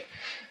great.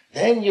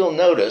 Then you'll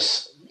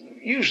notice,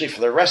 usually for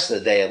the rest of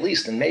the day at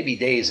least, and maybe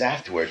days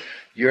afterward,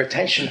 your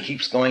attention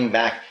keeps going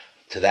back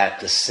to that,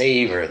 the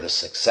savor, the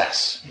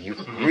success. You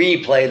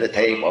replay the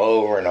tape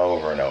over and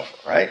over and over,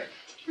 right?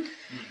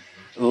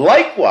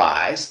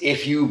 Likewise,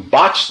 if you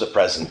botch the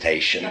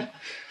presentation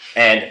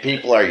and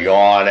people are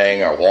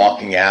yawning or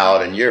walking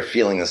out and you're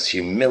feeling this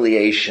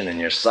humiliation and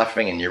you're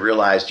suffering and you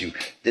realized you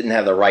didn't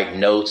have the right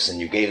notes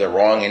and you gave the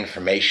wrong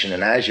information,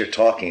 and as you're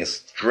talking, it's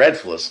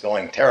dreadful, it's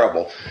going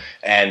terrible,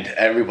 and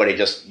everybody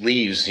just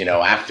leaves,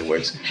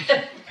 afterwards,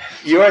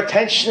 your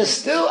attention is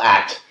still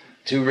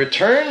to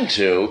return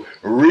to,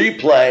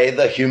 replay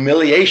the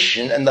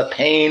humiliation and the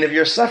pain of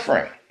your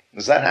suffering.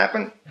 Does that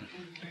happen?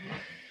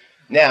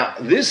 Now,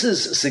 this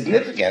is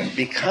significant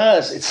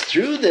because it's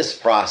through this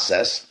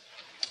process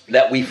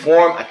that we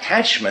form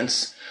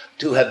attachments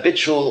to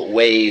habitual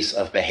ways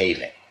of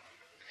behaving.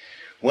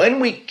 When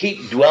we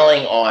keep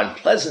dwelling on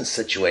pleasant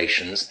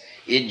situations,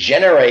 it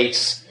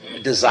generates a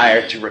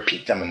desire to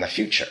repeat them in the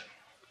future.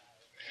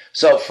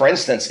 So, for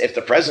instance, if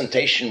the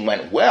presentation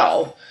went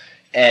well,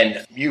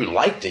 and you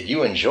liked it,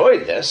 you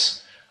enjoyed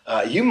this,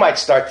 you might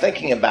start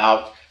thinking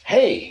about,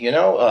 hey,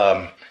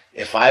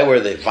 if I were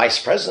the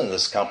vice president of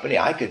this company,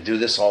 I could do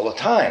this all the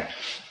time.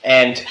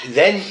 And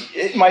then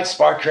it might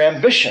spark your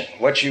ambition.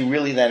 What you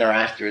really then are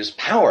after is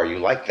power. You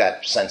like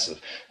that sense of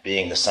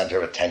being the center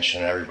of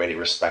attention and everybody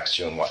respects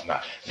you and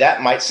whatnot.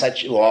 That might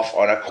set you off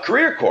on a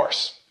career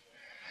course.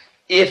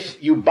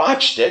 If you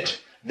botched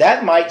it,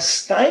 that might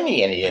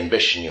stymie any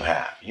ambition you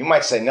have. You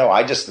might say, no,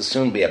 I just as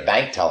soon be a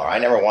bank teller. I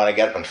never want to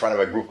get up in front of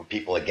a group of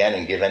people again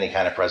and give any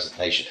kind of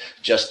presentation.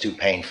 Just too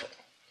painful.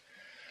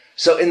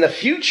 So in the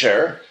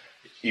future,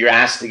 you're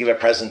asked to give a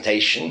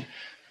presentation.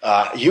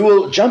 You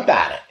will jump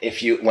at it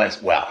if you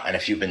went well and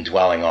if you've been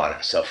dwelling on it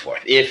and so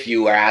forth. If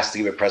you are asked to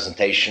give a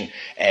presentation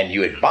and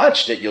you had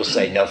botched it, you'll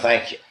say, no,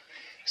 thank you.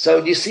 So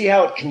do you see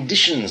how it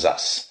conditions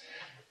us?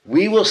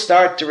 We will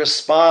start to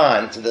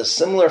respond to the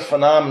similar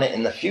phenomena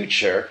in the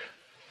future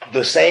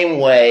the same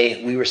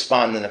way we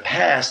respond in the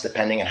past,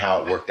 depending on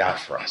how it worked out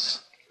for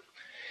us.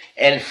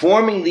 And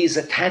forming these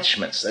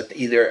attachments,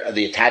 either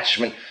the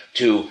attachment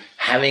to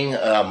having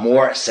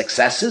more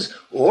successes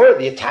or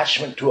the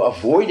attachment to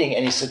avoiding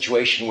any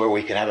situation where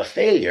we could have a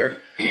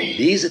failure,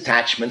 these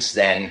attachments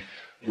then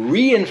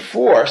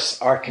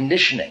reinforce our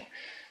conditioning.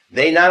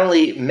 They not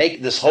only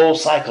make this whole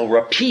cycle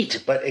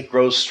repeat, but it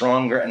grows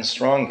stronger and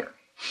stronger.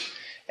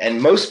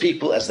 And most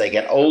people, as they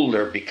get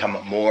older, become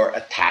more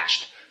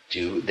attached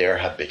to their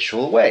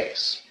habitual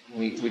ways.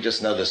 We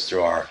just know this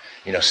through our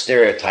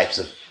stereotypes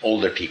of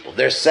older people.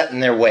 They're set in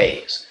their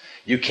ways.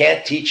 You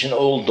can't teach an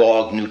old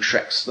dog new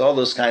tricks. All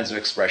those kinds of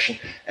expression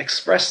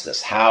express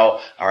this, how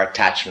our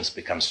attachments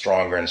become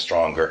stronger and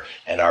stronger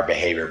and our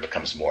behavior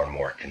becomes more and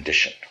more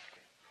conditioned.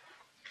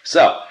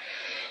 So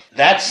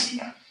that's,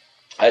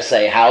 I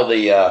say, how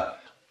the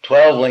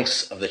 12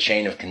 links of the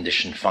chain of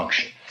condition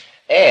function.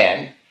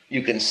 And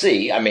you can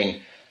see,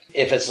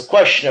 if it's a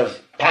question of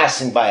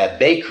passing by a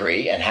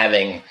bakery and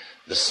having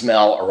the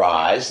smell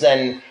arise,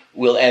 then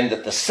we'll end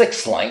at the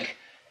 6th link,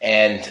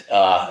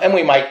 and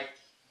we might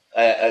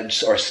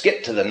or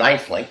skip to the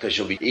 9th link because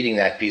you'll be eating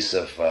that piece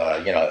of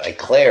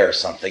eclair or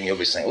something. You'll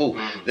be saying, "Ooh,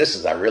 this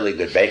is a really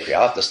good bakery.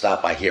 I'll have to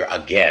stop by here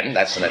again."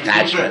 That's an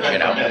attachment,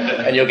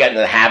 and you'll get in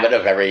the habit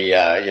of every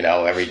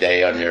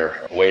day on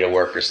your way to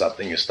work or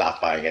something, you stop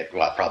by and get,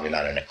 well, probably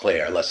not an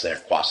eclair, let's say a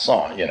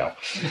croissant,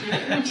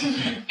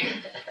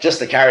 Just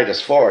to carry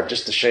this forward,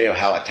 just to show you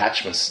how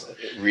attachments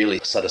really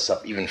set us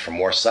up even for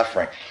more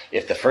suffering.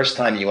 If the first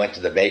time you went to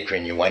the bakery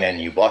and you went in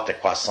and you bought the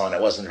croissant,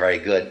 it wasn't very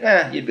good,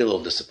 you'd be a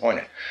little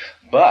disappointed.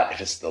 But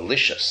if it's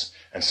delicious,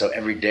 and so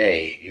every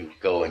day you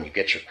go and you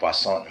get your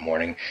croissant in the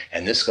morning,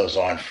 and this goes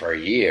on for a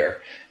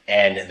year,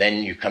 and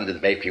then you come to the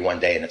bakery one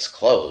day and it's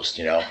closed,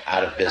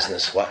 out of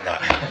business,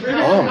 whatnot.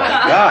 Oh my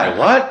God,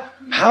 what?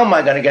 How am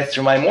I going to get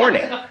through my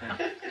morning?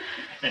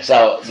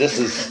 So this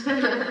is,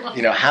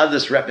 how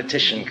this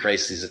repetition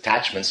creates these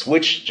attachments,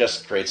 which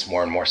just creates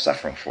more and more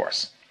suffering for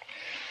us.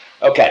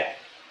 Okay,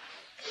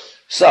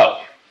 so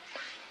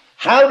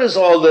how does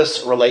all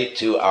this relate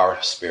to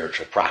our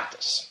spiritual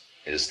practice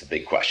is the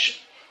big question.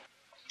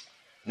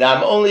 Now,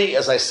 I'm only,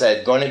 as I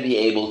said, going to be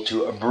able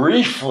to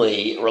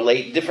briefly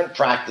relate different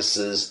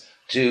practices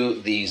to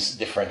these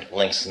different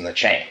links in the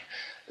chain.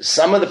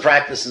 Some of the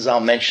practices I'll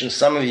mention,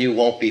 some of you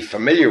won't be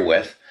familiar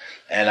with,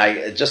 and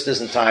it just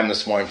isn't time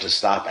this morning to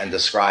stop and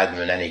describe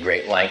them in any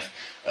great length.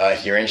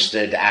 If you're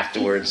interested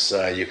afterwards,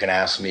 you can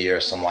ask me or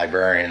some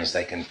librarians.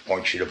 They can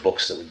point you to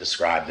books that would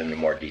describe them in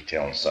more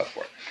detail and so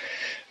forth.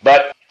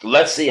 But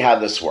let's see how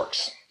this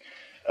works.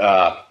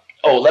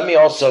 Let me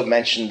also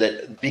mention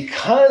that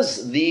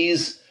because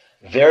these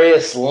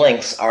various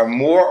links are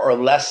more or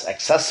less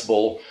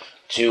accessible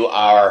to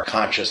our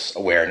conscious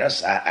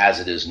awareness, as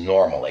it is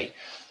normally,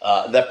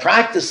 the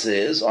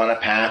practices on a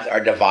path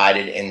are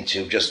divided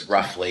into just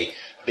roughly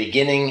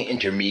beginning,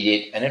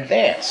 intermediate, and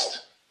advanced.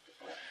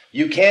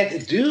 You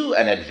can't do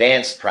an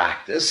advanced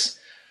practice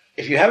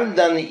if you haven't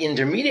done the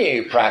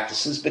intermediate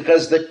practices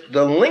because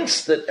the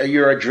links that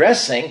you're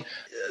addressing,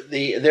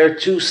 they're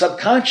too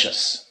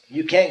subconscious.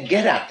 You can't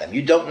get at them.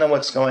 You don't know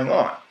what's going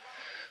on.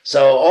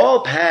 So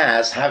all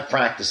paths have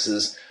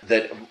practices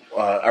that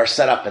are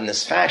set up in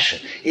this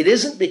fashion. It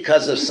isn't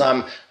because of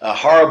some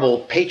horrible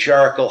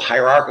patriarchal,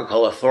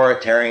 hierarchical,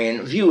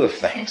 authoritarian view of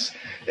things.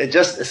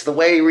 It's the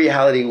way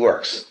reality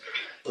works.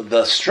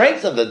 The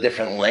strength of the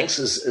different links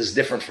is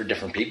different for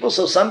different people.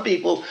 So some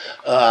people,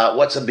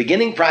 what's a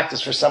beginning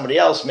practice for somebody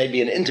else may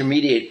be an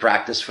intermediate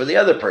practice for the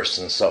other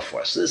person and so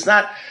forth. So it's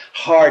not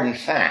hard and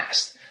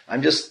fast.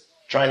 I'm just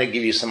trying to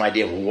give you some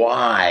idea of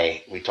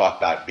why we talk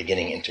about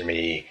beginning,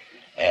 intermediate,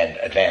 and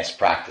advanced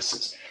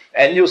practices.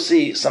 And you'll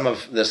see some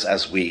of this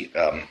as we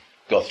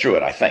go through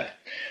it, I think.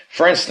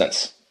 For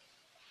instance,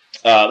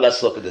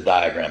 let's look at the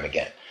diagram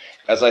again.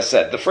 As I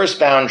said, the first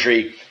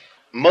boundary,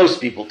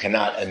 most people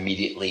cannot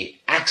immediately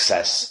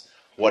access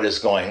what is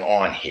going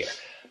on here.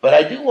 But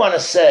I do want to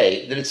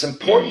say that it's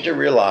important to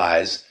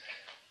realize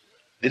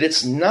that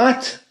it's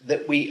not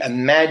that we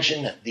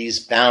imagine these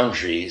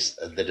boundaries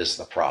that is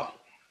the problem.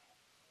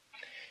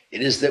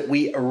 It is that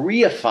we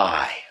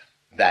reify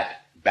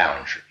that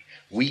boundary.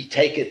 We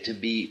take it to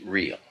be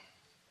real.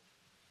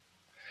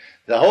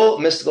 The whole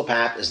mystical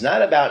path is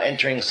not about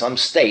entering some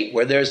state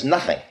where there's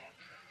nothing,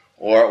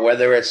 or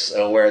whether it's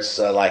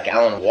like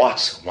Alan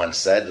Watts once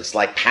said, it's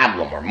like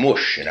pablum or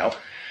mush,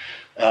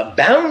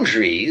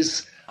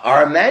 Boundaries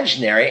are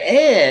imaginary,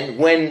 and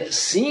when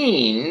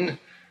seen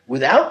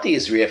without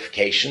these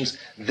reifications,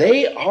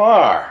 they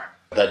are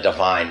the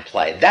divine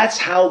play. That's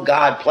how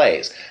God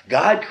plays.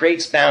 God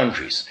creates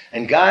boundaries,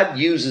 and God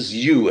uses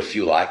you, if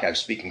you like, I'm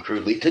speaking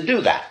crudely, to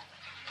do that.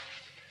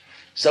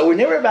 So we're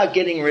never about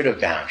getting rid of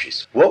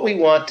boundaries. What we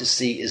want to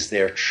see is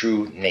their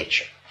true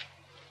nature.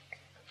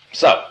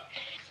 So,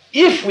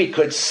 if we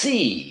could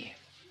see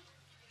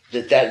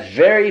that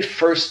very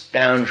first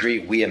boundary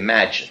we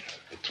imagined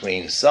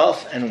between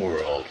self and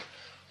world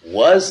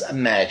was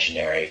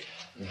imaginary,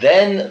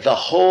 then the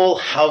whole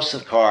house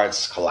of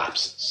cards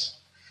collapses.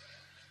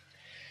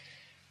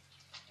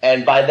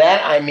 And by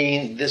that I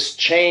mean this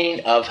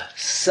chain of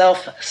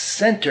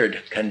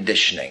self-centered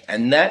conditioning.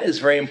 And that is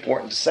very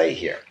important to say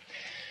here.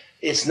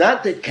 It's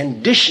not that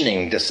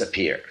conditioning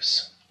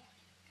disappears.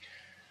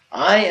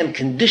 I am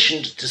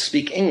conditioned to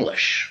speak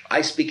English.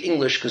 I speak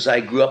English because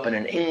I grew up in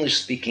an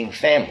English-speaking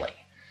family.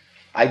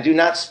 I do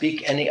not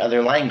speak any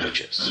other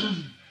languages.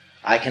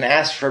 I can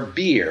ask for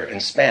beer in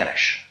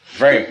Spanish.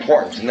 Very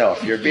important to know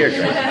if you're a beer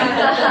drinker.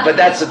 But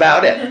that's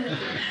about it.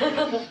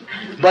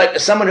 But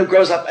someone who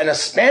grows up in a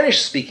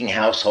Spanish-speaking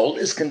household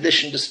is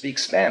conditioned to speak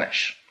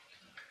Spanish.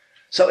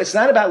 So it's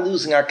not about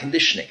losing our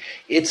conditioning.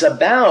 It's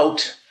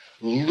about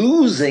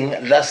losing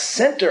the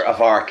center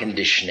of our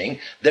conditioning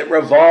that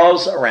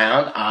revolves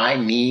around I,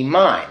 me,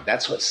 mine.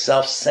 That's what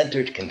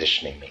self-centered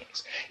conditioning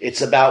means.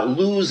 It's about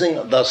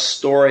losing the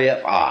story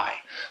of I.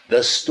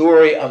 The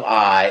story of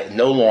I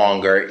no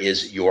longer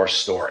is your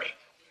story.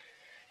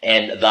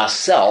 And the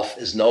self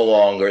is no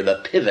longer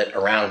the pivot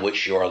around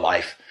which your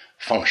life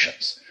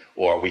functions.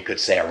 Or we could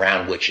say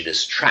around which it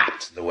is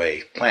trapped, the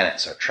way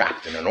planets are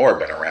trapped in an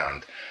orbit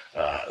around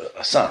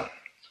a sun.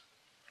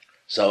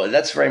 So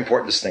that's a very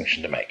important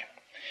distinction to make.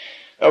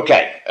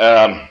 Okay,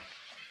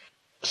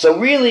 so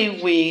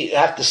really we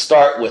have to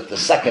start with the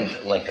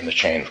second link in the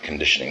chain of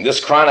conditioning,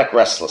 this chronic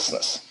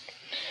restlessness.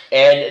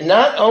 And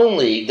not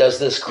only does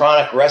this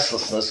chronic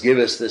restlessness give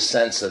us this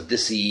sense of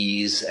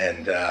dis-ease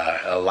and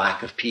a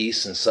lack of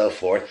peace and so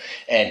forth,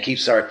 and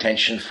keeps our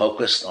attention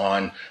focused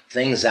on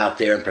things out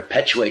there and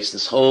perpetuates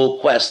this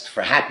whole quest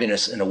for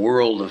happiness in a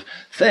world of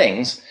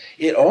things,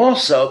 it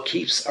also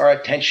keeps our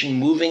attention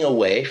moving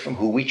away from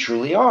who we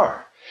truly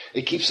are.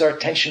 It keeps our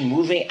attention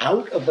moving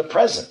out of the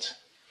present,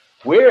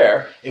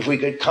 where if we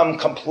could come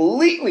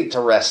completely to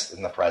rest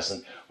in the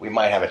present, we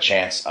might have a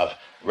chance of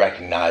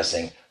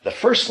recognizing the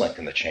first link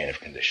in the chain of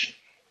conditioning.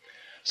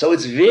 So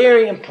it's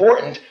very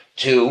important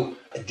to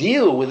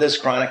deal with this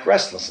chronic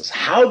restlessness.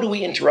 How do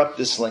we interrupt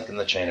this link in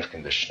the chain of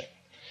conditioning?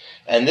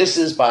 And this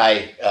is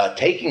by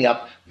taking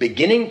up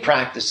beginning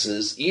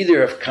practices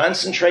either of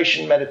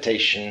concentration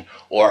meditation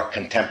or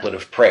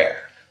contemplative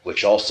prayer,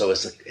 which also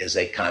is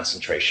a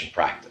concentration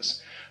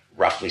practice.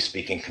 Roughly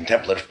speaking,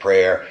 contemplative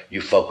prayer, you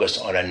focus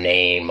on a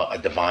name, a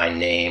divine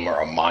name, or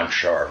a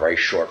mantra, or a very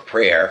short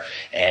prayer,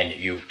 and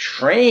you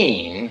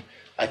train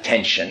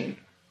attention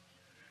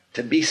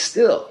to be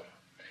still,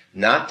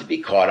 not to be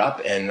caught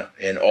up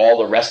in all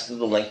the rest of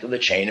the link of the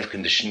chain of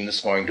conditioning that's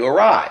going to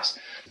arise.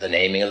 The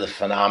naming of the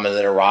phenomena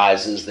that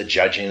arises, the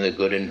judging of the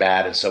good and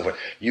bad, and so forth.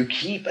 You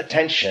keep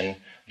attention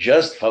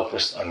just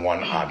focused on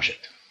one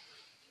object.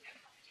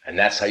 And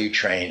that's how you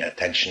train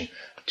attention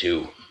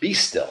to be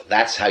still.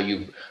 That's how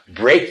you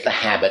break the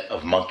habit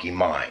of monkey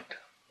mind.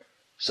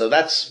 So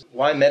that's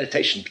why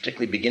meditation,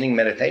 particularly beginning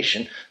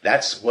meditation,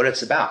 that's what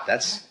it's about.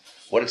 That's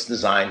what it's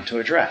designed to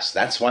address.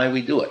 That's why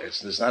we do it.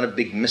 There's not a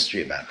big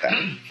mystery about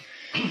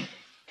that.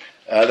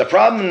 The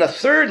problem in the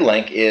third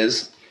link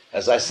is,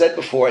 as I said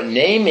before,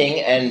 naming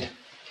and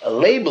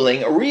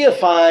labeling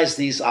reifies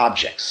these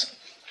objects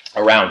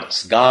around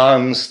us.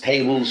 Gongs,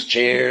 tables,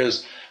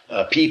 chairs,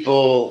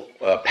 people,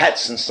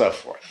 pets, and so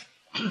forth.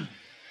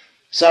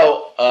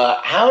 So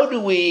how do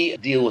we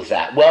deal with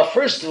that? Well,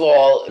 first of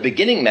all,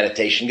 beginning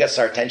meditation gets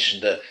our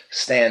attention to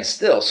stand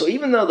still. So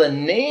even though the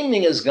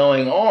naming is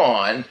going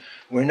on,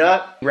 we're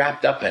not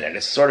wrapped up in it.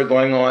 It's sort of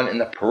going on in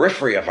the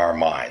periphery of our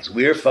minds.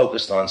 We're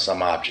focused on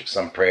some object,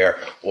 some prayer,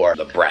 or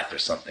the breath, or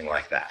something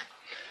like that.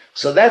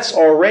 So that's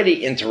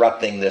already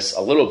interrupting this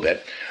a little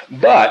bit.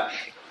 But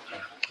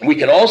we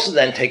can also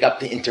then take up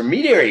the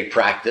intermediary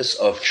practice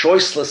of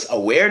choiceless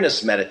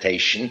awareness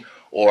meditation,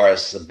 or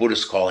as the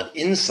Buddhists call it,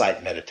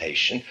 insight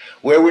meditation,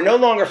 where we're no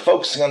longer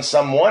focusing on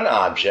some one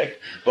object,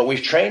 but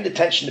we've trained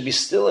attention to be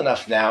still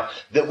enough now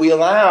that we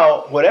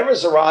allow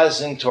whatever's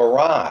arising to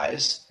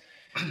arise,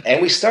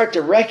 and we start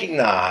to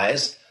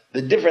recognize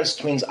the difference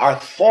between our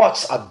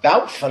thoughts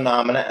about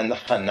phenomena and the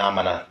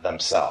phenomena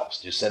themselves.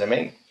 Do you see what I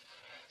mean?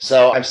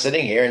 So I'm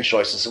sitting here in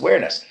choiceless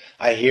awareness.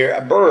 I hear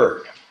a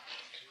bird.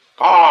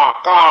 Caw,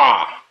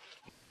 caw.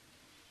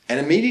 And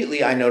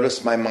immediately I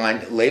notice my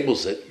mind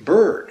labels it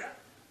bird.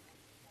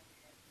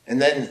 And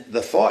then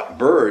the thought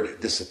bird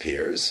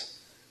disappears,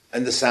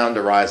 and the sound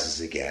arises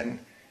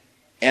again,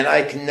 and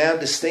I can now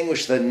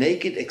distinguish the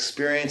naked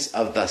experience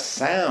of the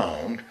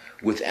sound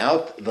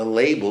without the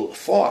label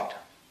thought.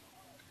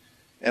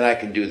 And I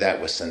can do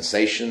that with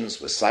sensations,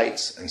 with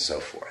sights, and so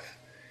forth.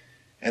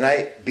 And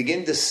I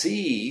begin to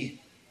see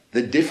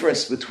the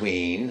difference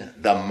between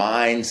the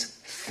mind's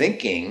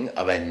thinking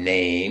of a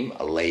name,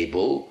 a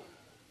label,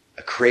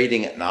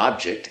 creating an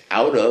object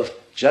out of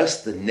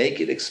just the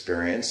naked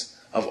experience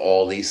of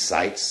all these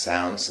sights,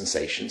 sounds,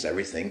 sensations,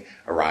 everything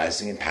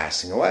arising and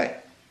passing away.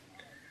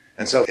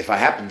 And so if I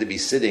happen to be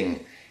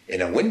sitting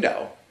in a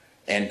window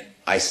and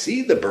I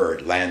see the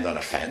bird land on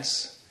a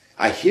fence,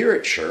 I hear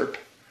it chirp,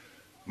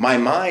 my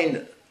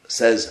mind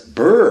says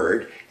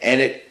bird,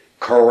 and it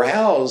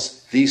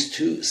corrals these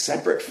two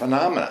separate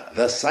phenomena,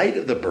 the sight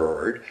of the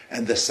bird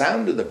and the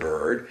sound of the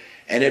bird,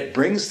 and it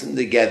brings them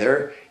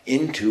together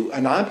into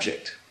an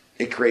object.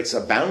 It creates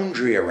a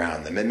boundary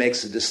around them. It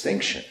makes a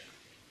distinction.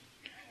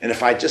 And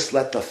if I just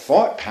let the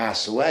thought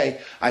pass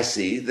away, I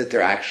see that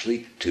they're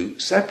actually two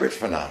separate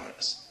phenomena.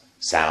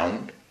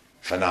 Sound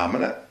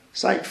phenomena,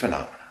 sight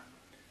phenomena.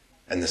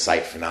 And the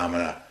sight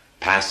phenomena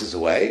passes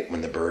away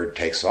when the bird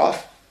takes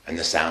off, and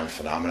the sound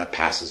phenomena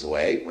passes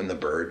away when the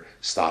bird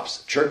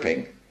stops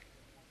chirping.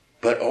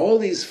 But all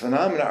these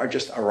phenomena are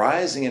just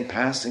arising and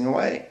passing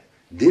away,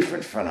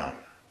 different phenomena.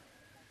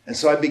 And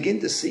so I begin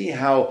to see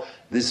how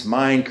this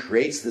mind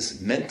creates this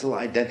mental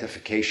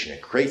identification.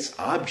 It creates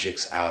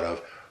objects out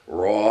of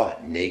raw,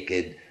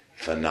 naked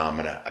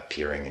phenomena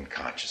appearing in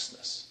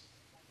consciousness.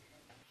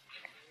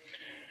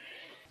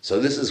 So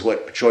this is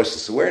what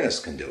choiceless awareness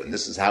can do, and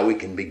this is how we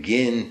can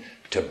begin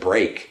to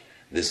break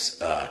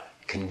this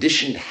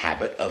conditioned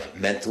habit of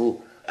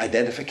mental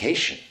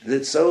identification.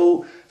 It's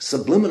so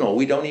subliminal,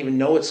 we don't even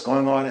know what's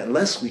going on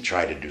unless we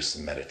try to do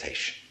some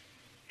meditation.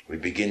 We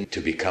begin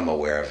to become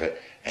aware of it,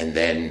 and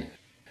then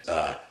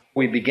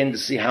we begin to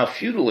see how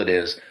futile it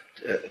is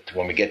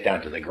when we get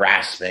down to the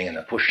grasping and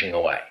the pushing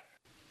away.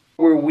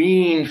 We're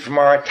weaned from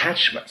our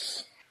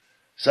attachments.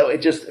 So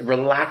it just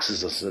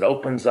relaxes us. It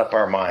opens up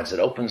our minds. It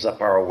opens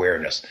up our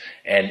awareness.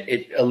 And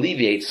it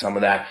alleviates some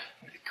of that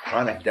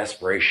chronic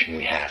desperation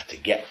we have to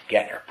get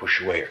or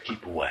push away or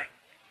keep away.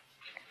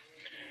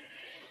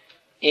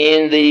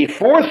 In the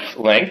fourth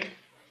link,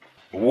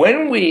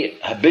 when we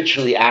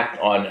habitually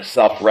act on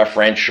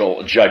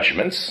self-referential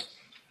judgments,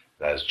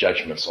 that is,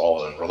 judgments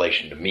all in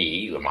relation to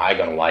me, am I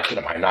going to like it,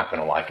 am I not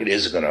going to like it,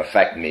 is it going to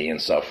affect me,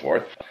 and so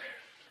forth.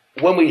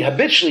 When we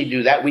habitually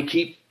do that, we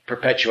keep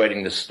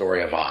perpetuating the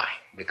story of I.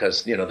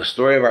 Because, the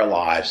story of our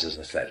lives, as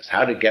I said, is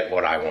how to get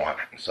what I want,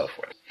 and so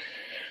forth.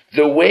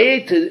 The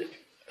way to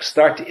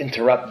start to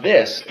interrupt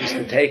this is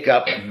to take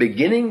up a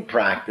beginning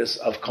practice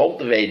of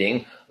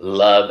cultivating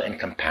love and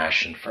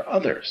compassion for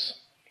others.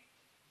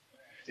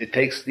 It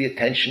takes the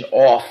attention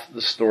off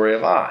the story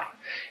of I.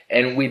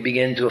 And we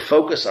begin to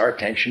focus our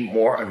attention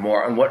more and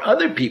more on what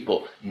other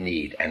people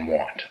need and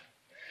want.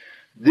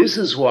 This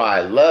is why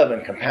love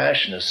and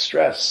compassion is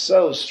stressed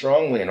so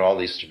strongly in all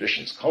these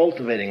traditions.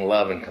 Cultivating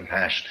love and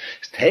compassion.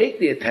 Take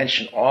the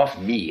attention off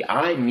me,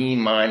 I, me,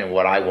 mine, and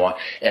what I want,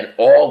 and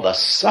all the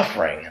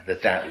suffering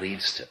that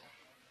leads to.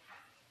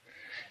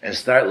 And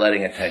start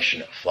letting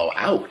attention flow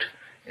out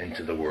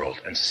into the world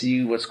and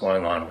see what's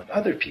going on with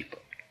other people.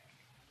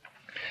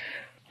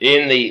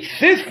 In the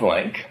fifth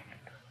link,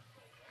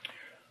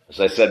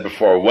 as I said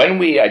before, when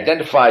we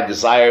identify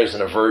desires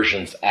and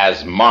aversions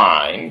as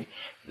mine,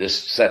 this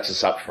sets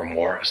us up for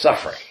more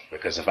suffering.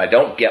 Because if I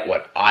don't get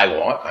what I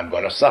want, I'm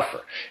going to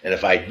suffer. And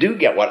if I do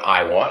get what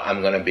I want,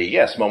 I'm going to be,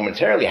 yes,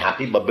 momentarily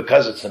happy, but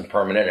because it's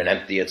impermanent and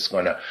empty, it's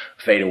going to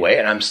fade away.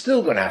 And I'm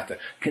still going to have to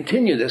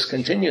continue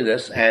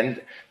this,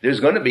 and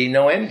there's going to be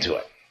no end to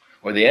it.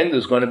 Or the end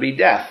is going to be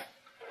death.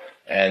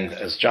 And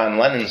as John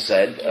Lennon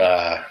said,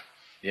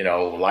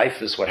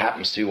 life is what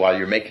happens to you while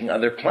you're making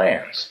other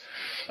plans.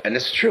 And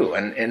it's true.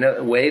 And in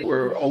a way,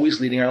 we're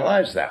always leading our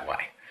lives that way.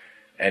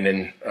 And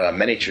in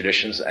many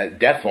traditions,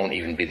 death won't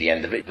even be the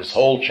end of it. This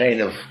whole chain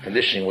of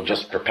conditioning will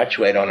just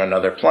perpetuate on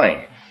another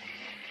plane.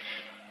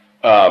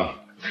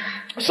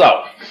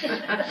 So,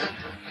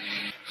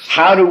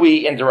 how do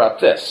we interrupt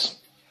this?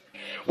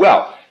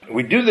 Well,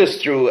 we do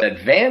this through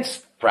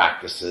advanced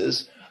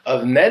practices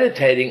of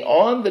meditating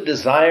on the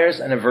desires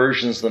and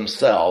aversions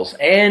themselves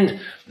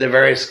and the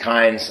various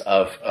kinds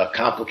of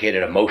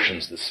complicated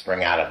emotions that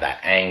spring out of that,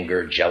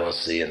 anger,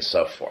 jealousy, and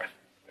so forth.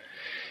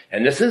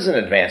 And this is an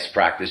advanced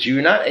practice.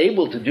 You're not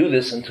able to do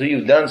this until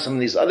you've done some of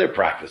these other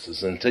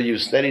practices, until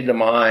you've steadied the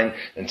mind,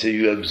 until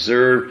you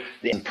observe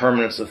the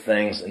impermanence of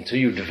things, until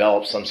you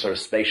develop some sort of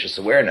spacious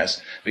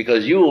awareness,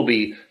 because you will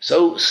be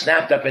so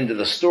snapped up into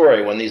the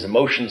story when these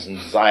emotions and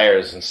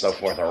desires and so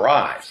forth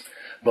arise.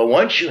 But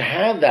once you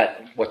have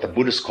that, what the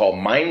Buddhists call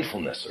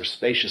mindfulness or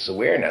spacious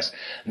awareness,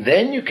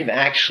 then you can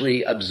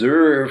actually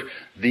observe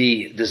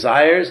the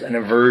desires and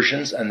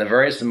aversions and the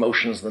various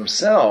emotions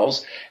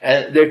themselves.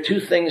 And there are two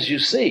things you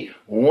see.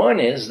 One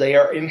is they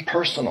are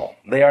impersonal.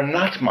 They are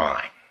not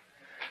mine.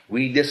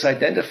 We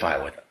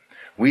disidentify with them.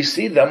 We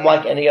see them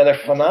like any other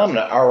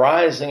phenomena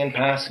arising and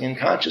passing in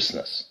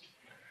consciousness.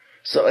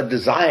 So a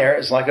desire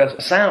is like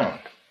a sound.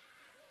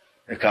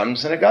 It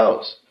comes and it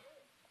goes.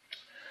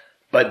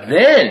 But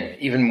then,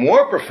 even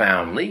more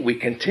profoundly, we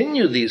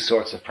continue these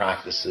sorts of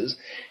practices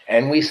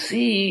and we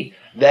see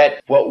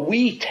that what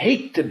we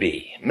take to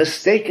be,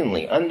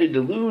 mistakenly, under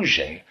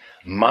delusion,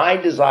 my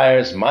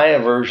desires, my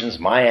aversions,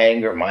 my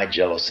anger, my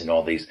jealousy, and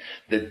all these,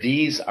 that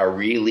these are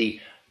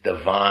really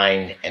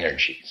divine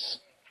energies.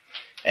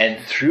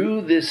 And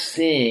through this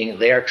seeing,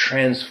 they are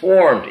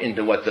transformed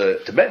into what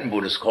the Tibetan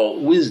Buddhists call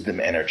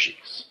wisdom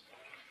energies.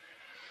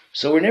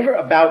 So we're never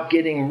about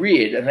getting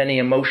rid of any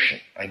emotion.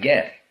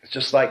 Again, it's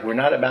just like we're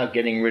not about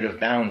getting rid of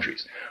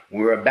boundaries.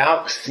 We're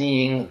about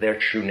seeing their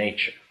true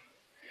nature.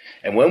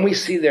 And when we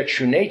see their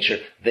true nature,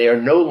 they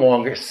are no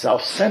longer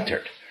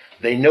self-centered.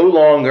 They no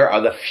longer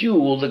are the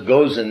fuel that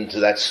goes into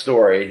that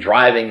story,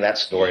 driving that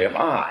story of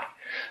I.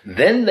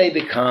 Then they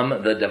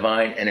become the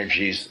divine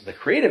energies, the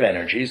creative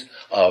energies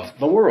of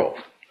the world.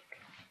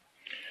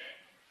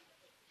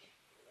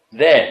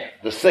 Then,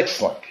 the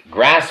sixth link,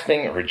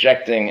 grasping,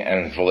 rejecting,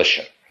 and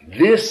volition.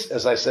 This,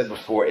 as I said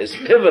before, is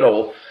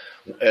pivotal,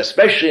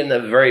 especially in the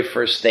very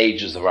first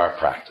stages of our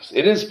practice.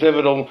 It is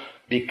pivotal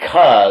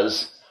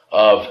because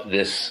of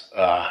this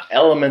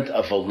element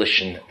of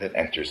volition that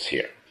enters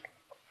here.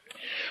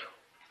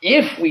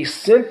 If we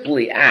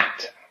simply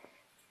act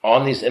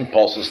on these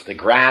impulses to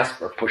grasp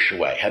or push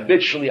away,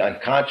 habitually,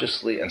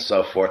 unconsciously, and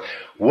so forth,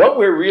 what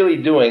we're really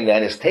doing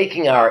then is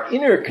taking our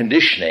inner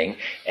conditioning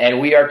and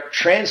we are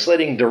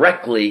translating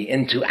directly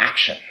into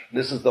action.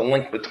 This is the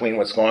link between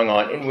what's going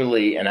on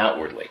inwardly and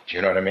outwardly. Do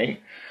you know what I mean?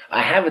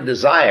 I have a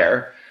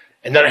desire,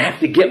 and then I have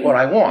to get what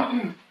I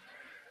want.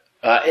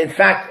 In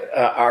fact,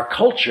 our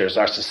cultures,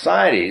 our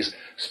societies,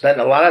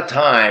 spend a lot of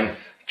time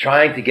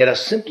trying to get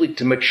us simply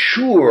to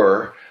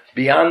mature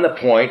beyond the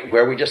point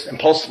where we just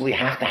impulsively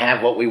have to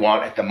have what we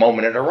want at the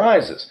moment it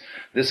arises.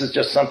 This is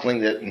just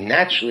something that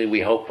naturally we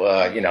hope,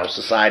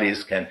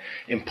 societies can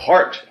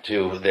impart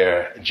to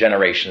their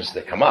generations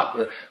that come up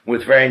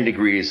with varying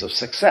degrees of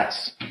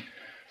success.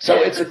 So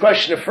it's a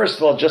question of, first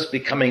of all, just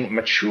becoming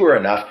mature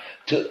enough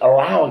to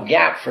allow a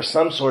gap for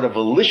some sort of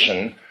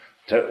volition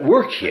to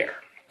work here.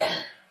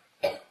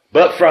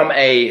 But from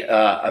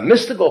a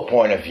mystical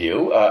point of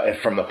view,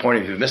 from the point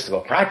of view of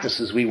mystical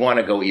practices, we want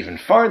to go even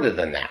farther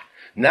than that.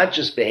 Not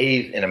just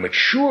behave in a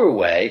mature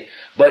way,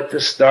 but to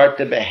start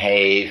to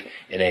behave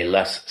in a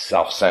less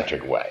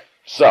self-centered way.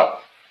 So,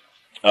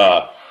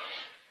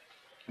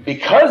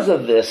 because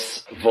of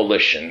this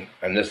volition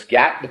and this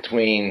gap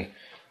between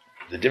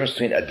the difference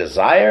between a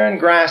desire and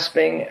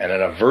grasping and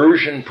an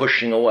aversion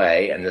pushing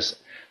away and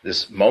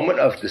this moment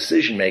of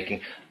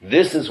decision-making,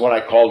 this is what I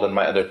called in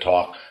my other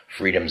talk,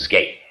 Freedom's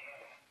Gate.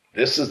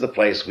 This is the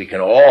place we can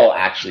all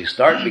actually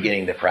start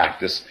beginning to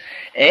practice.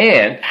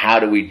 And how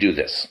do we do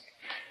this?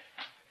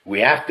 We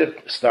have to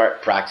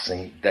start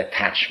practicing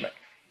detachment.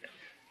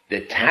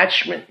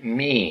 Detachment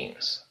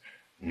means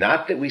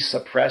not that we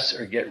suppress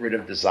or get rid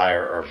of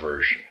desire or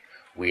aversion.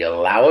 We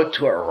allow it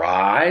to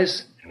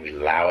arise and we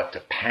allow it to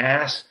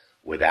pass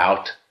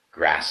without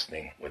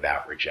grasping,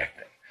 without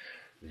rejecting.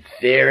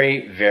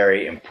 Very,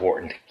 very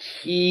important,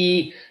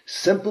 key,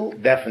 simple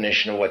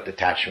definition of what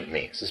detachment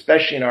means,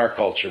 especially in our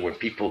culture when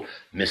people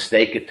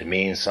mistake it to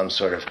mean some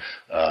sort of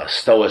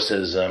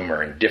stoicism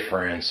or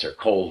indifference or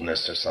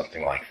coldness or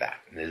something like that.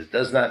 It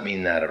does not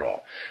mean that at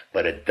all.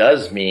 But it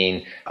does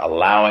mean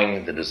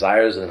allowing the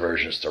desires and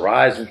aversions to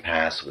rise and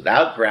pass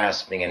without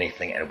grasping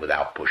anything and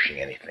without pushing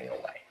anything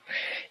away.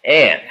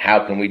 And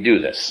how can we do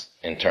this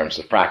in terms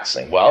of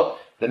practicing? Well,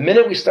 the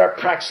minute we start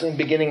practicing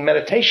beginning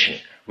meditation,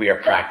 we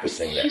are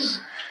practicing this.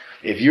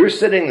 If you're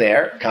sitting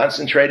there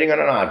concentrating on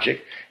an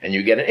object and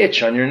you get an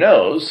itch on your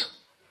nose,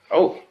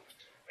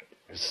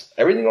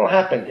 everything will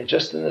happen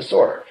just in this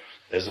order.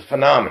 There's a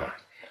phenomenon.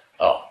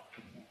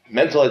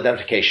 Mental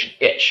identification,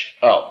 itch.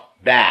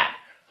 Bad.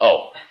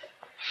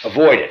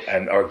 Avoid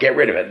it or get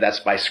rid of it. That's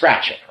by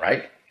scratching,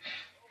 right?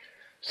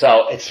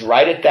 So it's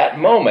right at that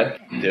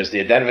moment. There's the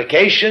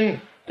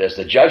identification. There's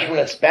the judgment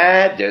it's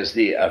bad. There's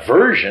the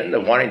aversion, the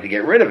wanting to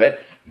get rid of it.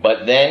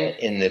 But then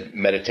in the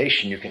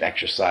meditation, you can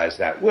exercise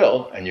that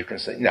will, and you can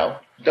say, no,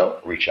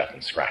 don't reach up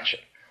and scratch it.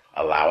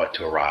 Allow it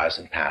to arise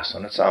and pass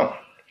on its own.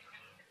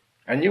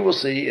 And you will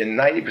see in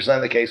 90%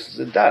 of the cases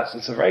it does.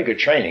 It's a very good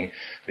training,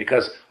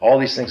 because all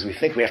these things we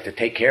think we have to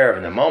take care of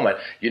in the moment,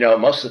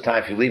 most of the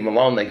time if you leave them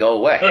alone, they go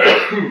away.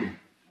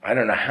 I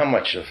don't know how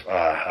much of,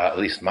 at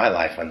least my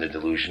life under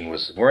delusion,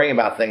 was worrying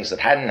about things that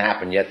hadn't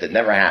happened yet, that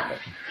never happened.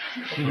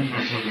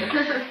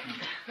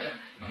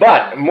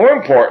 But more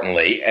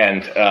importantly,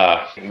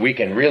 and we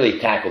can really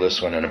tackle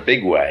this one in a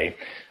big way,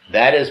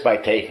 that is by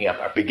taking up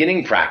a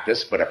beginning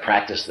practice, but a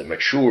practice that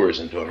matures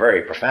into a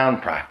very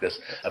profound practice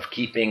of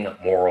keeping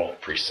moral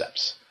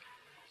precepts.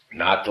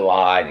 Not to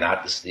lie,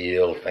 not to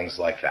steal, things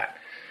like that.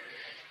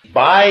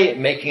 By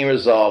making a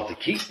resolve to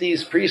keep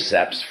these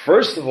precepts,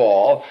 first of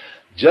all,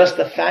 just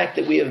the fact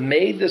that we have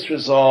made this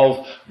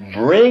resolve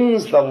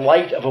brings the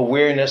light of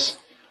awareness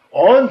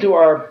onto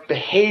our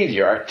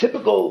behavior, our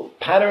typical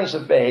patterns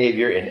of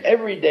behavior in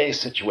everyday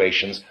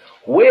situations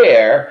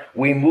where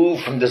we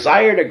move from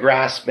desire to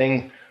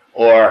grasping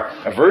or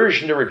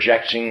aversion to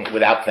rejection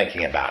without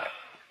thinking about it.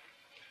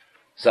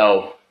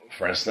 So,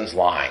 for instance,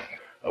 lying.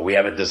 We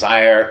have a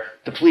desire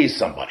to please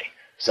somebody,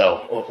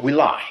 so we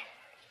lie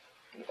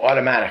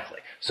automatically.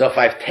 So if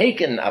I've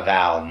taken a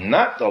vow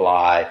not to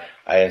lie,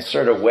 I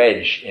insert a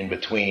wedge in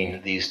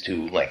between these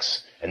two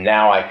links, and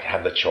now I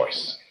have the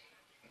choice.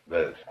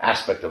 The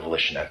aspect of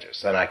volition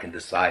enters. Then I can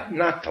decide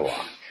not to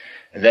lie.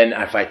 And then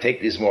if I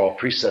take these moral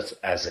precepts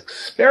as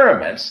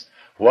experiments,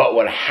 what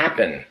would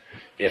happen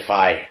if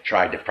I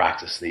tried to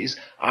practice these?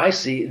 I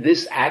see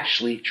this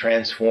actually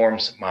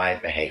transforms my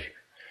behavior.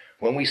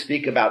 When we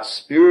speak about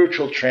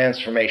spiritual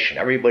transformation,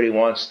 everybody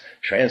wants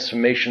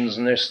transformations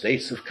in their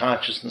states of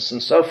consciousness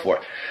and so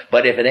forth.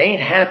 But if it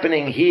ain't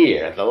happening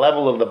here, at the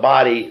level of the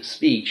body,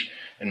 speech,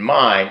 and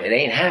mind, it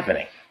ain't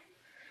happening.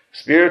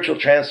 Spiritual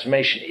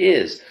transformation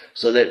is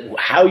so that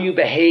how you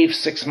behaved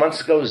 6 months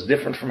ago is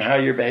different from how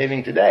you're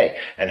behaving today.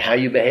 And how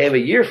you behave a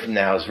year from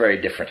now is very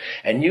different.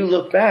 And you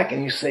look back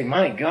and you say,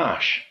 my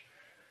gosh,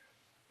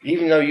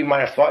 even though you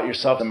might have thought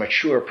yourself a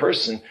mature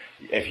person,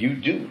 if you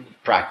do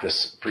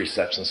practice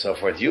precepts and so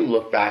forth, you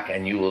look back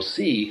and you will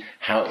see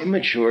how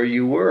immature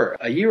you were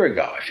a year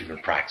ago if you've been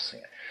practicing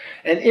it.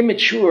 And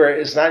immature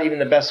is not even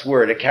the best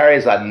word. It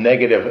carries a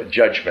negative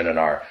judgment in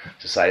our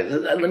society.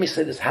 Let me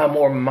say this, how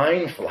more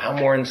mindful, how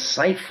more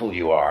insightful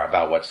you are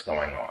about what's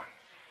going on.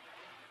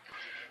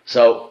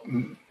 So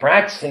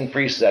practicing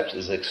precepts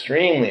is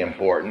extremely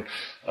important,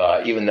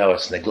 even though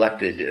it's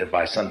neglected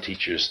by some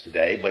teachers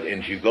today. But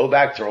if you go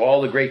back through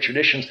all the great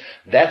traditions,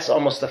 that's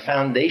almost the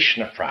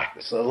foundation of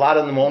practice. A lot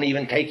of them won't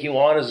even take you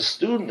on as a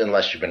student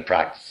unless you've been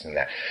practicing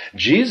that.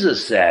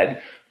 Jesus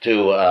said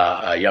to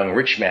a young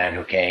rich man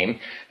who came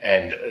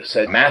and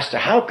said, Master,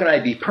 how can I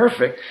be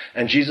perfect?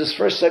 And Jesus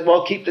first said,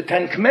 well, keep the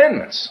 10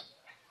 Commandments.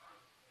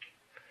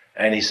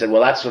 And he said,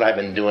 well, that's what I've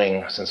been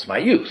doing since my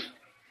youth.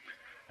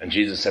 And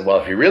Jesus said,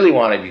 well, if you really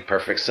want to be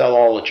perfect, sell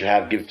all that you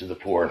have, give to the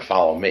poor, and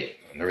follow me.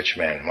 And the rich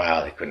man,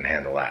 wow, he couldn't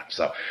handle that.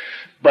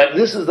 But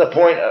this is the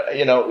point,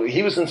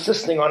 he was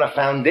insisting on a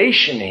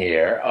foundation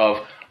here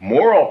of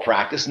moral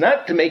practice,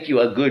 not to make you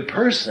a good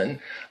person,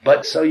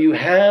 but so you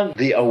have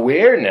the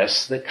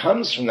awareness that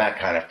comes from that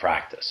kind of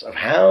practice, of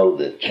how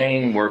the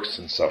chain works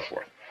and so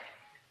forth.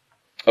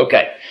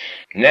 Okay,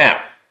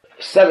 now,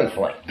 7th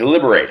link,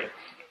 deliberating.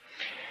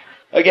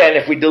 Again,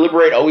 if we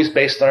deliberate always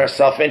based on our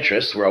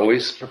self-interest, we're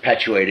always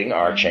perpetuating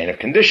our chain of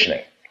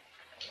conditioning.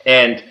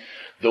 And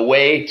the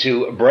way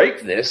to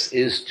break this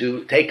is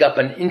to take up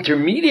an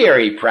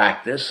intermediary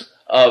practice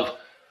of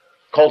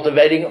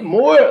cultivating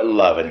more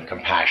love and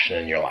compassion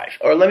in your life.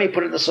 Or let me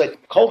put it this way,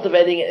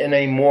 cultivating it in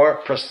a more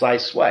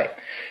precise way.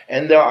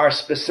 And there are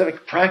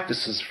specific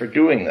practices for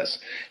doing this,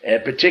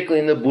 and particularly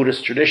in the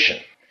Buddhist tradition.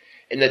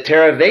 In the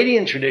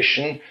Theravadian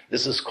tradition,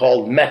 this is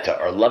called metta,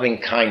 or loving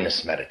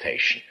kindness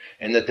meditation.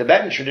 In the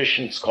Tibetan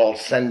tradition, it's called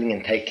sending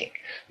and taking.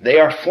 They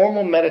are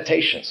formal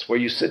meditations where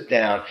you sit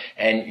down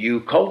and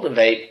you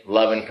cultivate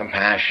love and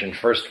compassion,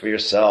 first for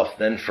yourself,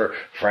 then for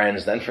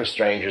friends, then for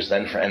strangers,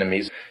 then for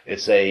enemies.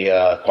 It's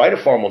quite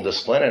a formal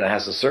discipline, and it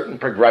has a certain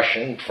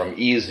progression from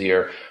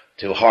easier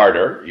to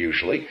harder,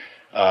 usually,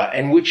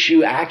 in which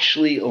you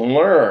actually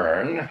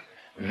learn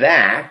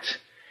that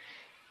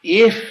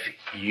if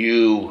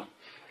you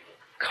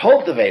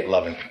cultivate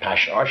love and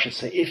compassion, or I should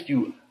say, if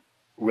you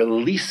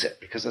release it,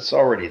 because it's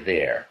already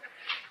there,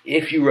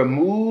 if you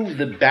remove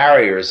the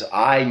barriers,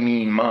 I,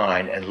 me,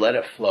 mine, and let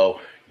it flow,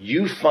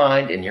 you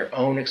find in your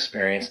own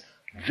experience,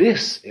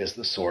 this is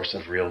the source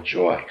of real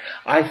joy.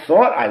 I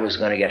thought I was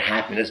going to get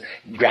happiness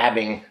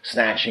grabbing,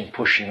 snatching,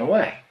 pushing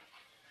away.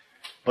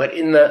 But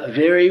in the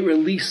very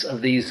release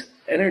of these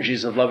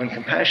energies of love and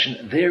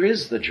compassion, there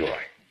is the joy.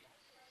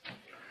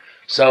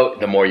 So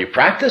the more you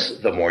practice,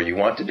 the more you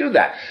want to do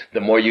that. The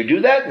more you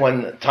do that,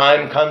 when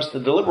time comes to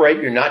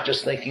deliberate, you're not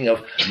just thinking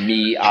of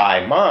me,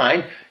 I,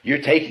 mine.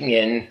 You're taking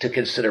into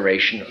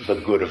consideration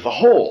the good of the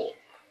whole.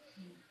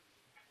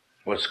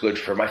 what's good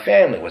for my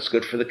family, what's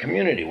good for the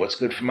community, what's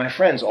good for my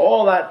friends.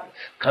 All that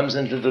comes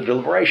into the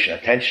deliberation.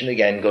 Attention,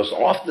 again, goes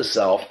off the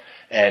self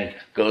and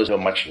goes to a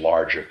much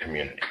larger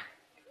community.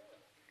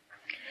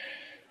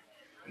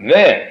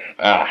 Then,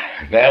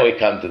 now we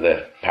come to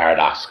the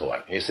paradoxical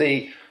one. You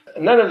see,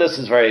 none of this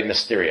is very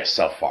mysterious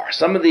so far.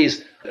 Some of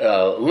these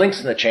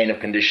links in the chain of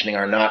conditioning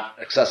are not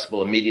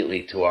accessible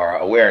immediately to our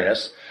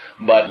awareness,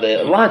 but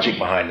the logic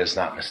behind it is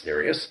not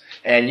mysterious.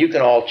 And you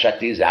can all check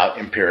these out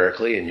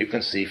empirically, and you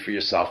can see for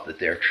yourself that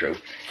they're true.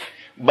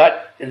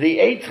 But the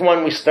eighth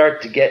one, we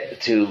start to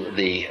get to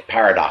the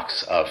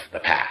paradox of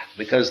the path,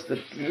 because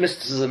the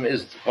mysticism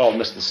is called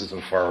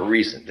mysticism for a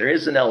reason. There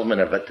is an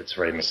element of it that's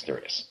very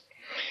mysterious.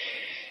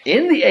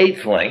 In the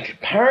eighth link,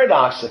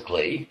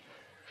 paradoxically,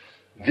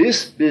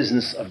 this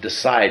business of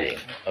deciding,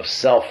 of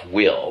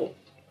self-will,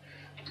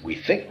 we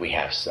think we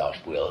have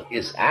self-will,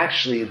 is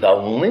actually the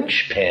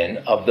linchpin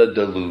of the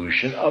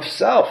delusion of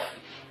self.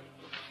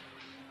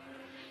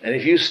 And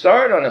if you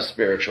start on a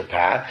spiritual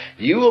path,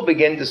 you will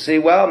begin to see,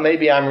 well,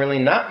 maybe I'm really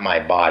not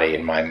my body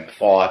and my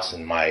thoughts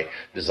and my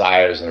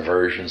desires and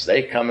aversions.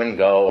 They come and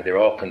go. They're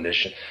all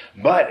conditioned.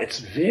 But it's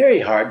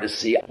very hard to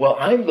see, well,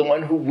 I'm the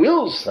one who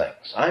wills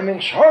things. I'm in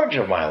charge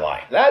of my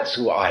life. That's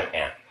who I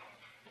am.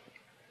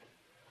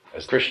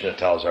 As Krishna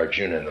tells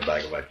Arjuna in the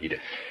Bhagavad Gita,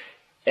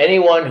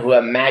 anyone who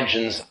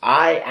imagines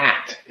I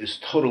act is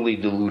totally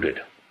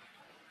deluded.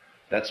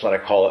 That's what I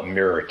call it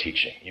mirror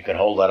teaching. You can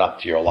hold that up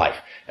to your life.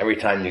 Every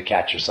time you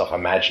catch yourself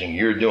imagining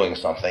you're doing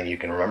something, you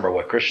can remember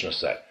what Krishna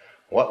said.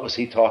 What was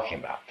he talking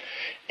about?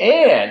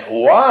 And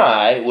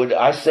why would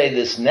I say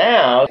this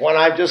now when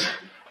I've just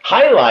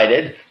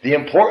highlighted the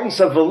importance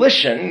of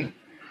volition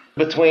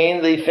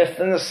between the fifth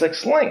and the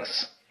sixth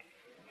links?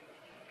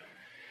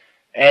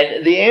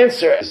 And the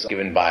answer is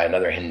given by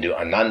another Hindu,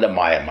 Ananda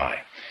Mayamai.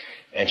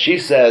 And she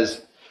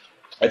says,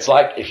 it's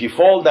like if you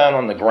fall down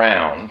on the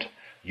ground,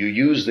 you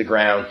use the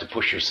ground to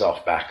push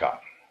yourself back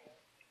up.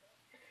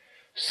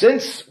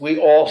 Since we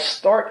all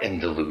start in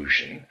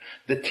delusion,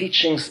 the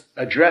teachings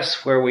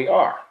address where we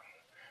are.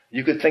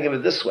 You could think of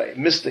it this way.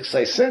 Mystics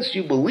say, since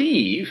you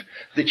believe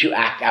that you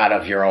act out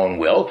of your own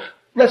will,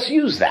 let's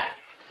use that.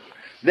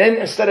 Then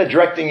instead of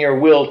directing your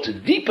will to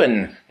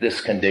deepen this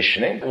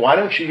conditioning, why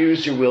don't you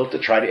use your will to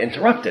try to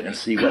interrupt it and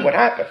see what would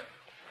happen?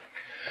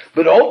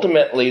 But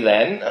ultimately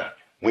then,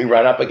 we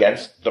run up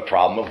against the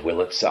problem of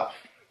will itself.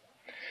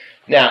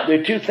 Now, there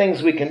are two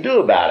things we can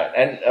do about it.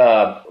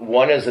 And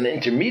one is an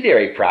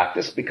intermediary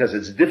practice, because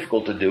it's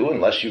difficult to do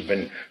unless you've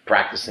been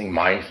practicing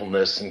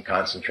mindfulness and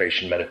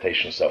concentration,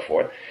 meditation, and so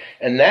forth.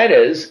 And that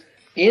is,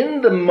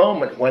 in the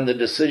moment when the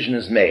decision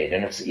is made,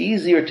 and it's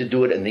easier to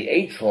do it in the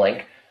eighth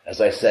link, as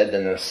I said,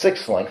 than the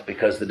sixth link,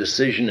 because the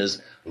decision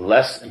is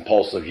less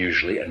impulsive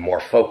usually and more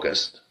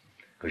focused,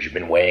 because you've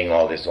been weighing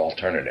all these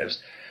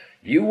alternatives.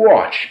 You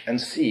watch and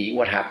see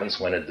what happens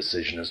when a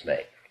decision is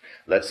made.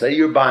 Let's say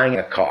you're buying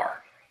a car.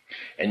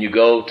 And you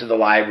go to the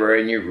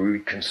library and you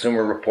read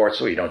consumer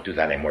reports. Well, you don't do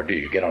that anymore, do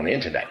you? You get on the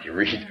internet, you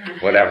read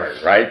whatever,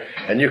 right?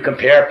 And you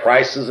compare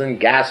prices and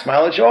gas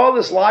mileage. All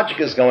this logic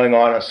is going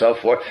on and so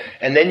forth.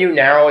 And then you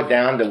narrow it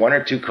down to one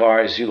or two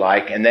cars you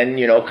like. And then,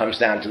 it comes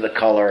down to the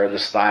color, the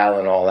style,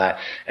 and all that.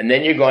 And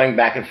then you're going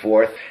back and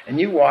forth. And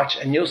you watch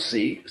and you'll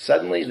see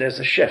suddenly there's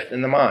a shift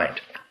in the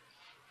mind.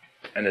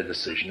 And a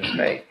decision is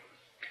made.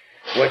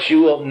 What you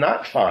will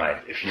not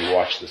find, if you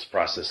watch this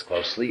process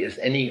closely, is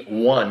any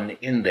one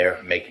in there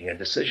making a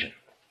decision.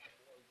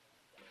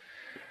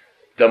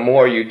 The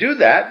more you do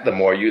that, the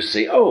more you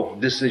see,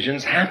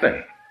 decisions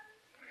happen.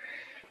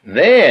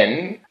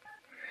 Then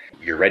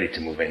you're ready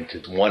to move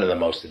into one of the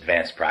most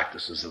advanced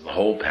practices of the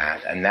whole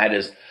path, and that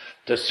is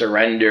to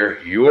surrender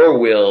your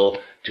will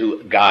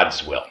to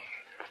God's will,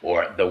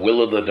 or the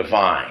will of the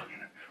divine,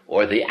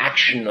 or the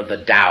action of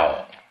the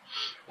Tao,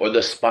 or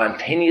the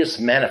spontaneous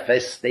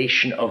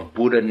manifestation of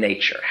Buddha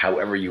nature,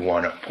 however you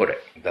want to put it.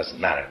 It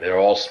doesn't matter. They're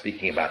all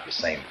speaking about the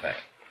same thing.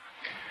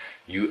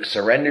 You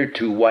surrender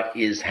to what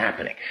is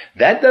happening.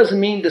 That doesn't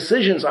mean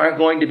decisions aren't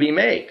going to be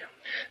made.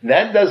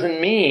 That doesn't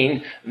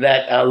mean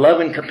that love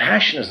and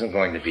compassion isn't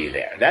going to be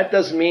there. That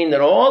doesn't mean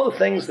that all the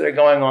things that are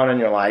going on in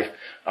your life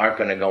aren't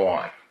going to go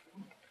on.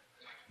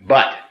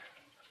 But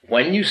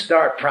when you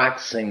start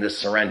practicing this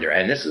surrender,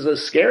 and this is a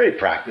scary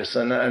practice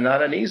and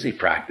not an easy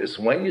practice,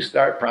 when you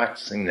start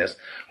practicing this,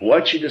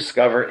 what you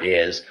discover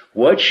is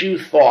what you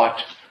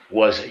thought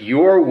was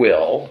your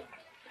will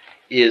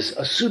is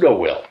a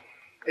pseudo-will.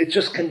 It's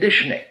just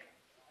conditioning.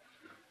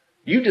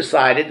 You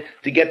decided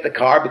to get the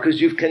car because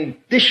you've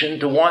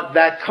conditioned to want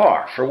that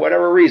car for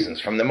whatever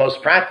reasons, from the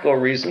most practical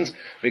reasons,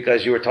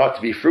 because you were taught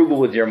to be frugal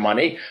with your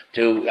money,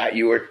 to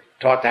you were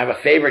taught to have a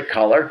favorite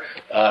color,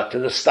 to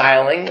the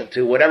styling,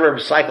 to whatever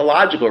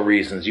psychological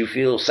reasons. You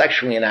feel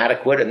sexually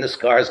inadequate and this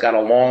car's got a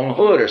long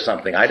hood or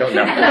something. I don't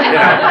know.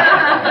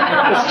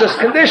 It's just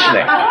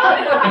conditioning.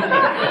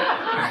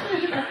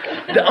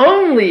 The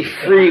only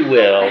free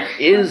will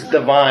is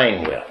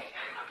divine will.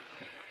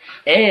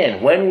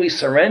 And when we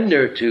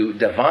surrender to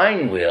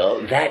divine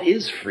will, that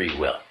is free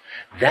will.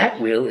 That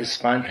will is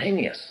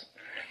spontaneous.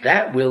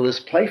 That will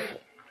is playful.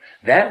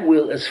 That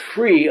will is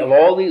free of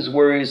all these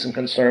worries and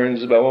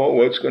concerns about, oh,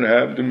 what's going to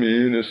happen to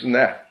me and this and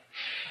that.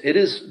 It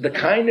is the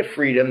kind of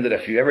freedom that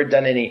if you've ever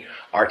done any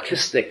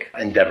artistic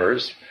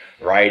endeavors,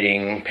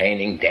 writing,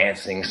 painting,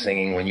 dancing,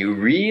 singing, when you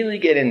really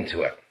get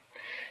into it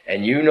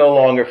and you no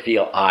longer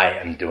feel, I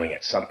am doing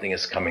it, something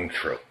is coming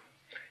through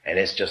and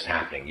it's just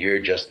happening.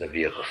 You're just the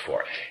vehicle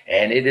for it.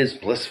 And it is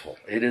blissful.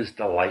 It is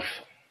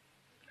delightful.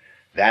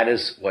 That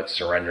is what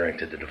surrendering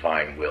to the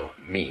divine will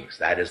means.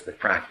 That is the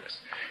practice.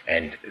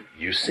 And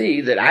you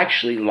see that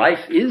actually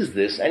life is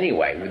this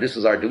anyway. This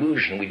is our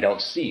delusion. We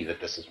don't see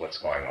that this is what's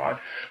going on.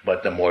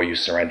 But the more you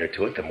surrender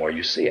to it, the more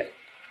you see it.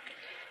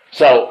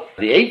 So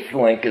the eighth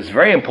link is a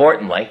very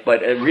important link,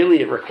 but it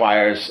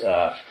requires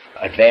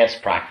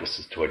advanced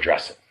practices to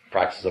address it.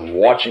 Practice of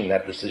watching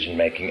that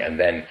decision-making and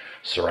then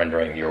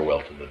surrendering your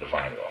will to the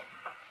divine will.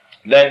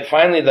 Then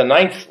finally, the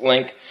ninth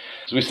link,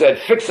 as we said,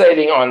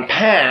 fixating on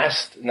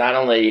past not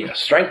only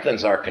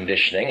strengthens our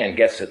conditioning and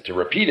gets it to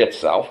repeat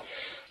itself,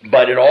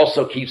 but it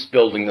also keeps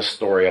building the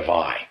story of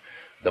I.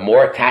 The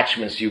more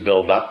attachments you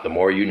build up, the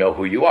more you know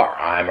who you are.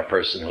 I'm a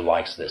person who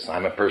likes this.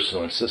 I'm a person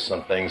who insists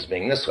on things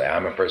being this way.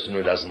 I'm a person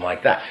who doesn't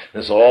like that.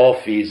 This all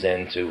feeds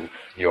into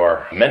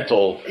your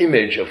mental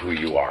image of who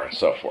you are and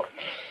so forth.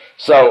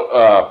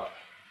 So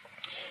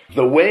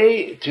the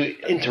way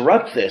to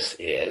interrupt this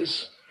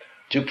is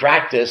to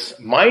practice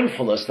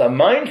mindfulness, the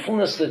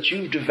mindfulness that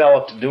you've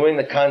developed doing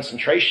the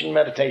concentration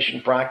meditation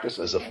practice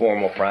as a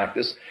formal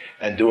practice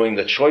and doing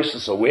the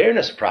choiceless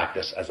awareness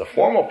practice as a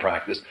formal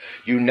practice,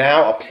 you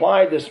now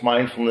apply this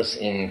mindfulness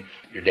in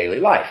your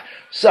daily life.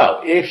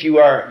 So, if you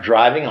are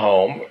driving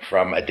home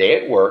from a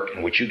day at work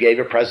in which you gave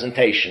a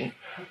presentation,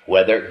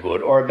 whether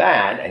good or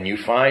bad, and you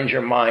find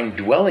your mind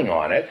dwelling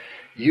on it,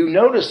 you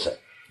notice it.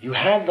 You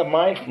have the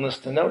mindfulness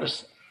to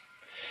notice it.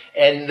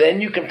 And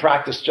then you can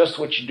practice just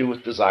what you do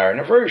with desire and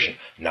aversion,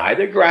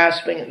 neither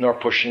grasping nor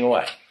pushing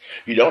away.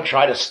 You don't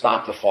try to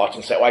stop the thoughts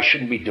and say, oh, I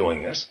shouldn't be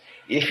doing this.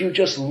 If you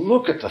just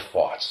look at the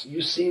thoughts,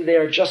 you see they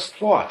are just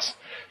thoughts.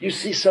 You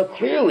see so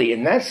clearly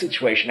in that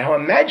situation how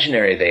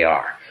imaginary they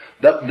are.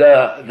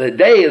 The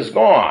day is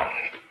gone.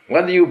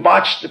 Whether you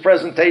botched the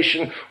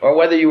presentation or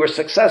whether you were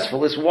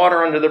successful, it's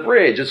water under the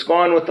bridge. It's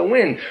gone with the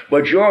wind.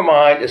 But your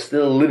mind is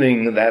still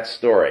living that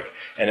story.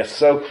 And it's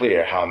so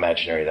clear how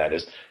imaginary that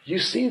is. You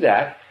see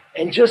that.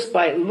 And just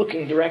by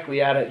looking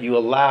directly at it, you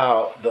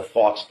allow the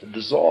thoughts to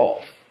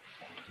dissolve,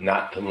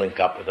 not to link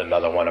up with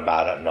another one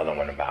about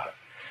it.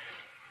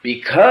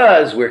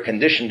 Because we're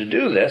conditioned to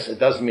do this, it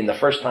doesn't mean the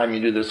first time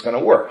you do this is going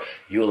to work.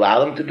 You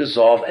allow them to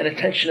dissolve, and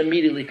attention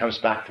immediately comes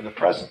back to the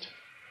present,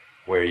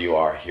 where you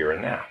are here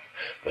and now.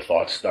 The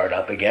thoughts start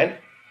up again.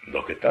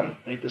 Look at them,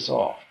 they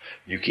dissolve.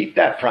 You keep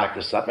that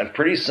practice up, and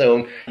pretty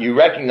soon you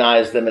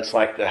recognize them. It's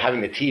like having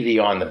the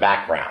TV on the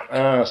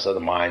background. So the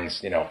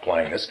mind's,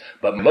 playing this.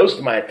 But most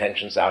of my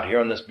attention's out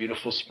here on this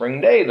beautiful spring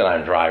day that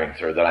I'm driving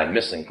through, that I'm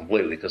missing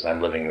completely because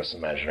I'm living in this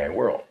imaginary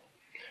world.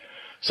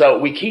 So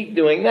we keep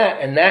doing that,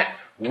 and that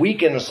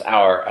weakens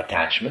our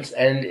attachments,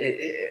 and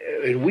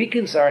it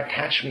weakens our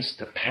attachments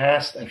to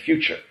past and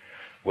future,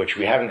 which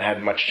we haven't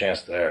had much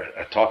chance to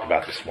talk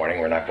about this morning.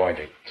 We're not going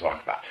to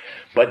talk about.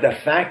 But the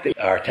fact that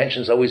our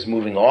attention is always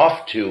moving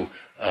off to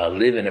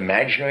live in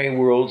imaginary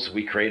worlds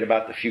we create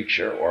about the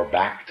future, or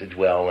back to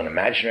dwell in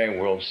imaginary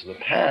worlds of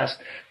the past,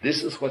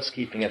 this is what's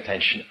keeping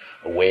attention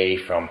away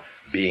from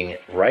being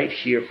right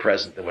here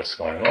present to what's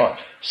going on.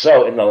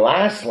 So in the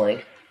last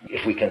link,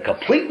 if we can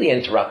completely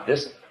interrupt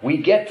this, we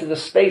get to the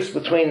space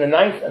between the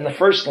ninth and the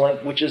first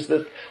link, which is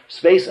the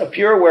space of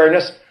pure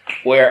awareness,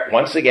 where,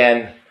 once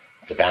again,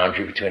 the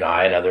boundary between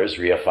I and other is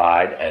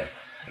reified, and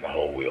the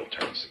whole wheel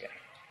turns again.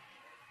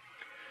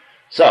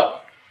 So,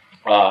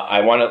 I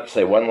want to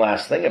say one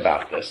last thing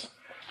about this.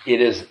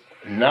 It is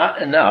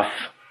not enough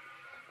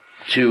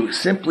to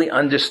simply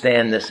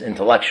understand this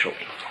intellectually.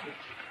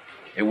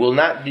 It will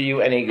not do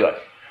you any good.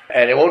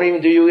 And it won't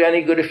even do you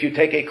any good if you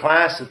take a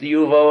class at the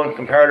U of O in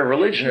comparative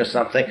religion or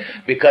something,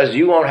 because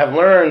you won't have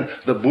learned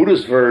the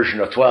Buddhist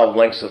version of 12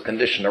 links of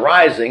conditioned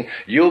arising.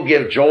 You'll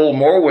give Joel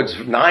Morwood's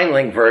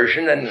 9-link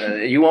version,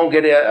 and you won't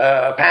get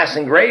a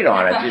passing grade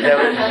on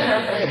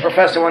it. The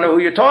professor won't know who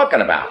you're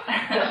talking about.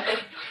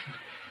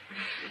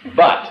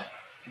 But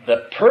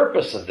the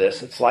purpose of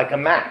this, it's like a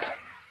map.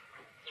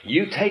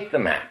 You take the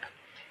map,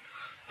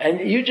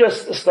 and you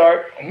just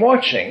start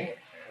watching,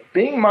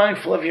 being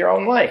mindful of your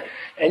own life.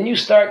 And you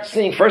start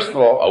seeing, first of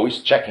all,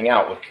 always checking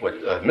out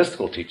what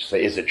mystical teachers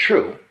say. Is it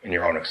true in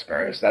your own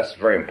experience? That's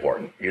very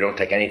important. You don't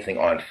take anything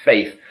on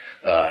faith,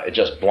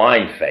 just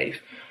blind faith.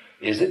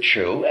 Is it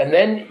true? And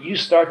then you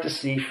start to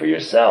see for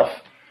yourself.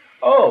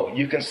 Oh,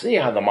 you can see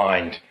how the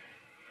mind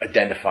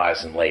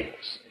identifies and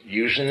labels.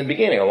 Usually in the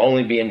beginning, it'll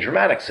only be in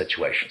dramatic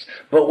situations.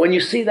 But when you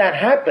see that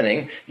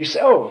happening, you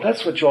say, oh,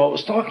 that's what Joel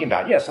was talking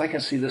about. Yes, I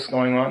can see this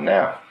going on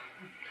now.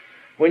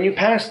 When you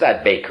pass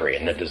that bakery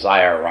and the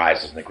desire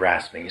arises and the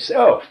grasping, you say,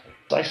 oh,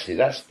 I see,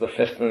 that's the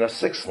 5th and the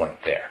 6th link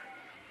there.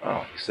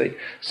 Oh, you see?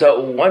 So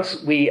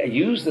once we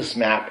use this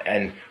map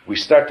and we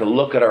start to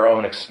look at our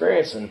own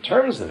experience in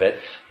terms of it,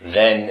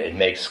 then it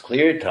makes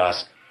clear to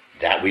us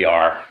that we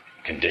are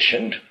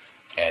conditioned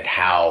and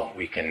how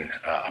we can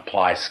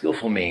apply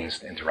skillful means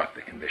to interrupt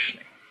the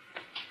conditioning.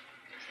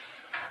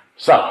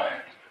 So,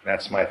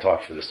 that's my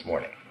talk for this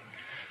morning.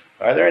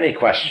 Are there any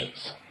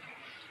questions?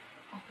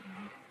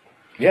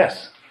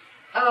 Yes?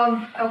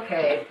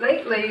 Okay.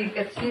 Lately,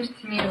 it seems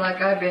to me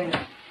like I've been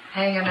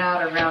hanging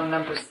out around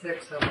number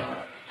 6 a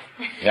lot.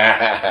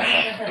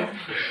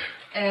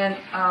 And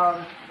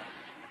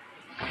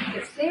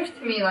it seems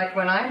to me like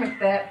when I'm at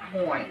that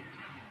point,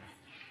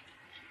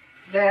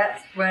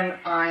 that's when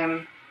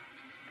I'm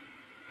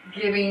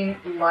giving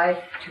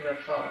life to a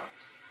thought.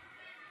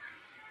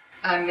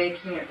 I'm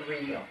making it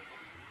real.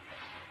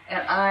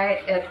 And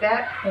at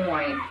that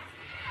point,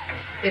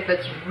 if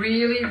it's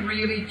really,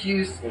 really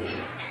juicy,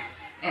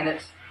 and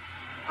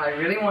I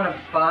really want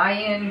to buy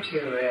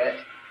into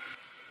it,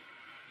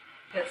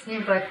 it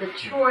seems like the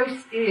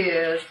choice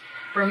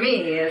for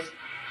me is,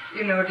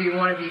 do you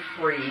want to be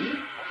free,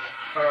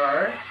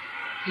 or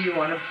do you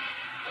want to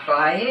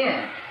buy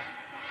in?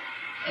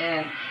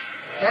 And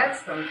that's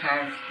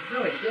sometimes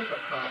really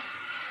difficult,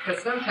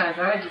 because sometimes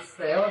I just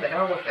say, oh, the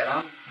hell with it,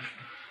 I'm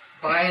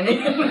buying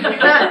in.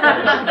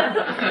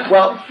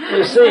 Well,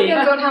 you see...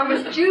 Depends on how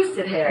much juice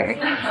it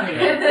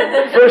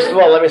has. First of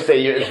all, let me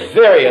say, it's a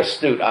very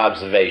astute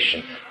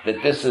observation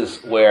that this is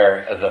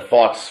where the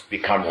thoughts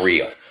become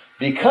real.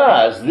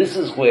 Because this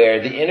is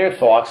where the inner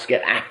thoughts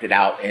get acted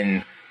out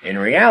in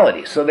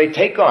reality. So they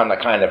take on a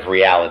kind of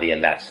reality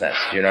in that sense.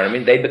 You know what I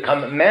mean? They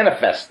become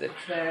manifested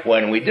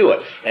when we do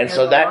it. And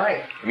so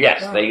that,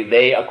 yes,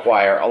 they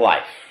acquire a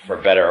life, for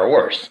better or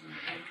worse.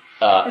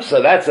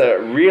 So that's a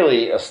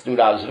really astute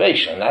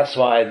observation. That's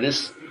why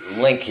this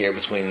link here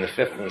between the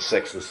 5th and the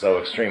 6th is so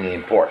extremely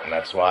important.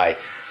 That's why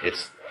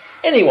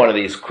any one of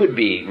these could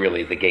be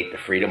really the gate to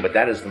freedom, but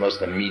that is the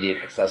most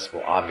immediate,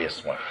 accessible,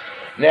 obvious one.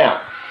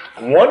 Now,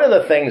 one of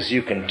the things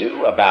you can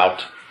do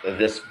about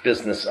this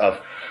business of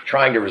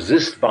trying to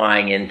resist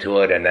buying into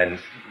it and then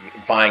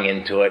buying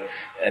into it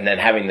and then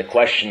having the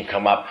question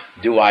come up,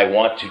 do I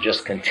want to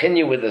just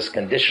continue with this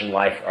conditioned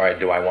life or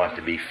do I want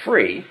to be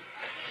free,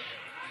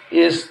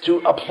 is to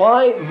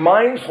apply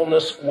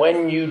mindfulness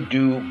when you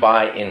do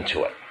buy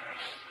into it,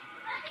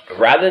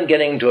 rather than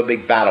getting into a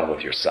big battle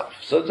with yourself.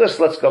 So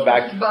let's go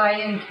back to buy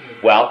into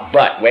it. Well,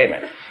 but wait a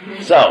minute.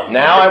 So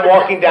now I'm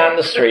walking down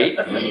the street,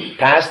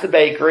 past the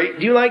bakery.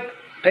 Do you like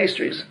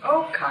pastries?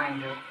 Oh,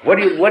 kind of. What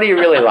do you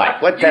really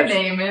like? What you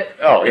name it.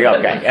 Oh,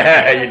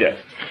 okay. You do.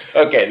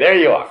 Okay, there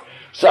you are.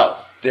 So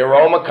the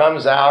aroma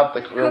comes out.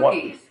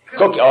 Cookies.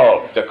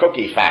 The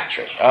cookie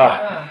factory.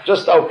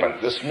 Just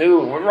opened. This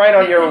new, right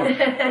on your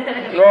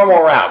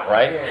normal route,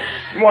 right?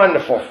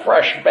 Wonderful,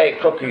 fresh baked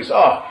cookies.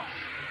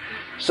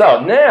 So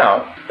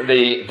now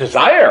the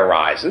desire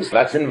arises.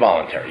 That's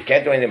involuntary. You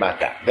can't do anything about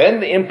that. Then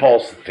the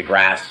impulse to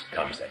grasp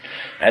comes in.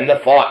 And the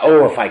thought,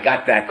 if I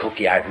got that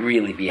cookie, I'd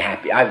really be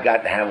happy. I've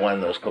got to have one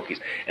of those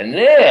cookies. And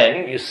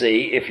then, you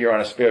see, if you're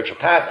on a spiritual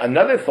path,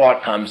 another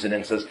thought comes in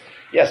and says,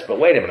 yes, but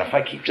wait a minute, if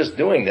I keep just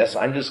doing this,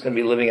 I'm just going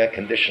to be living a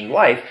conditioned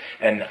life,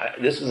 and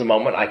this is a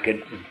moment I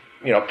could,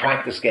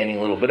 practice gaining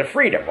a little bit of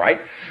freedom,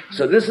 right?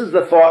 So this is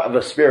the thought of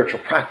a spiritual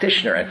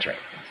practitioner entering.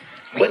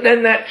 But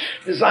then that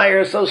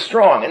desire is so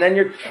strong, and then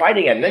you're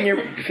fighting it, and then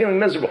you're feeling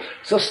miserable.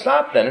 So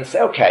stop then and say,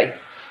 okay,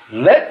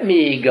 let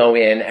me go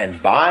in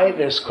and buy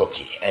this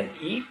cookie and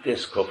eat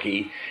this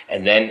cookie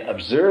and then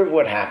observe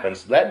what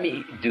happens. Let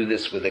me do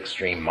this with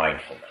extreme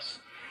mindfulness.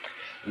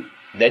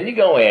 Then you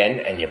go in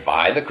and you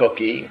buy the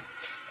cookie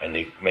and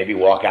you maybe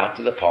walk out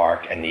to the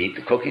park and you eat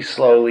the cookie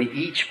slowly,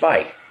 each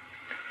bite.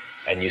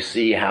 And you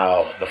see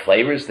how the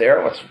flavor is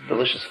there, what's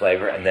delicious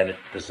flavor, and then it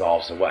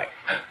dissolves away.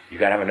 You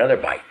got to have another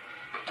bite.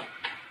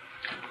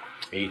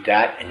 You eat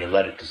that and you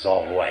let it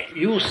dissolve away.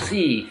 You'll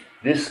see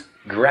this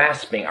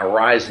grasping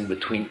arising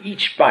between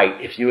each bite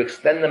if you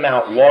extend them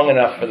out long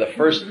enough for the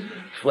first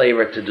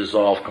flavor to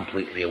dissolve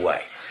completely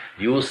away.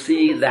 You will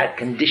see that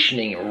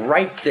conditioning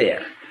right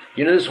there.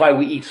 This is why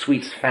we eat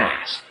sweets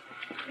fast.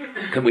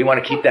 Because we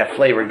want to keep that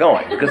flavor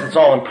going, because it's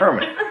all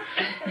impermanent.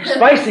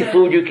 Spicy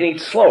food you can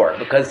eat slower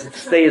because it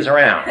stays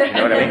around. You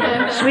know what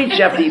I mean? Sweets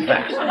you have to eat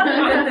fast.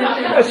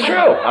 That's true.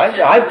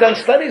 I've done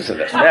studies of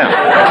this now.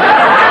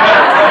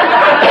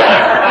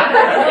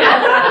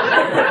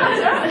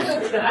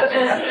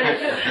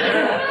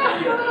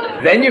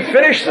 Then you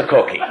finish the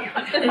cookie.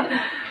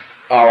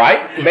 All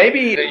right,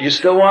 maybe you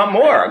still want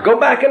more. Go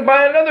back and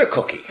buy another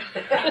cookie.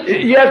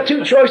 You have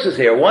two choices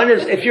here. One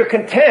is, if you're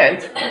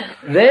content,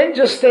 then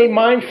just stay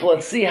mindful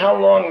and see how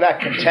long that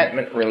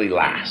contentment really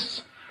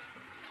lasts.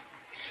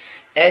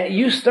 And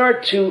you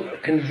start to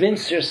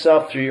convince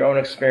yourself through your own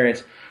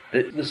experience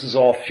that this is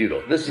all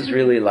futile. This is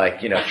really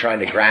like, trying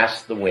to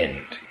grasp the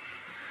wind.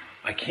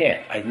 I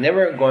can't. I'm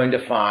never going to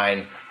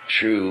find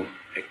true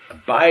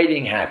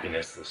abiding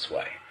happiness this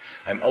way.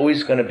 I'm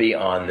always going to be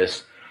on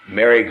this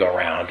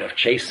merry-go-round of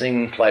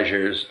chasing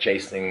pleasures,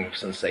 chasing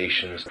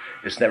sensations.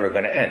 It's never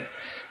going to end.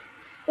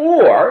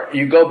 Or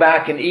you go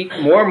back and eat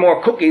more and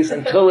more cookies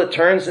until it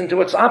turns into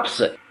its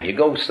opposite. You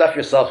go stuff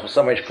yourself with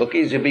so much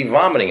cookies, you'll be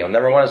vomiting. You'll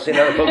never want to see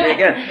another cookie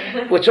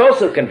again. Which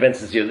also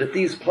convinces you that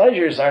these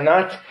pleasures are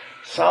not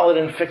solid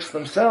and fixed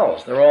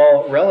themselves. They're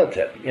all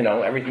relative.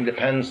 Everything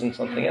depends on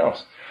something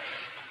else.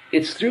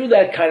 It's through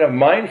that kind of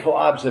mindful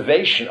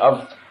observation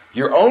of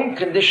your own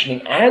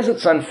conditioning as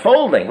it's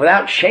unfolding,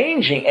 without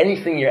changing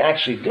anything you're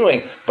actually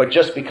doing, but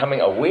just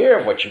becoming aware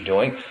of what you're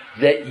doing,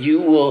 that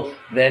you will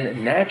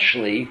then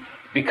naturally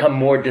become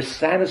more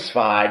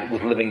dissatisfied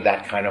with living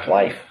that kind of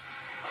life,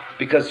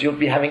 because you'll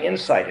be having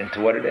insight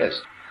into what it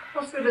is.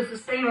 Also, does the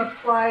same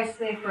apply,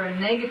 say, for a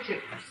negative,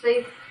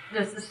 say,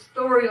 there's a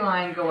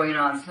storyline going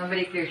on,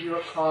 somebody gives you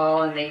a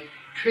call and they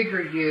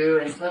trigger you,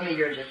 and suddenly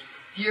you're just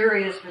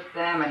furious with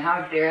them, and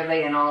how dare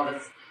they, and all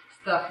this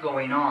stuff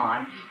going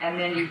on, and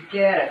then you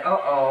get it,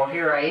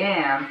 here I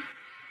am,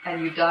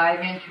 and you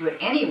dive into it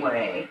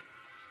anyway.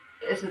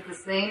 Is it the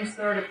same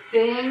sort of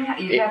thing?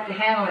 You have to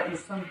handle it in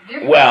some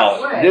different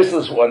way. This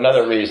is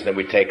another reason that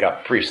we take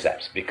up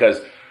precepts,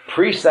 because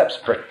precepts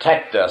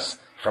protect us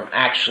from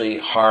actually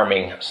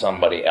harming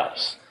somebody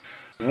else.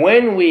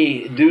 When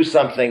we do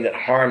something that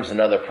harms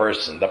another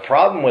person, the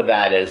problem with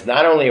that is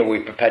not only are we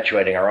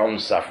perpetuating our own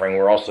suffering,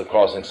 we're also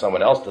causing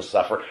someone else to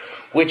suffer,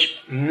 which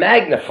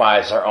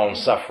magnifies our own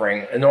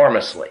suffering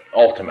enormously,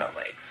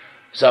 ultimately.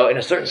 So in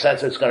a certain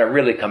sense, it's going to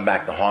really come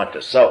back to haunt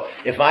us. So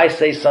if I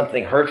say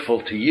something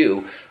hurtful to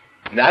you,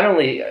 not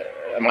only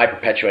am I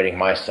perpetuating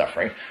my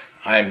suffering,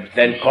 I'm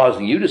then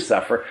causing you to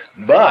suffer,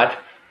 but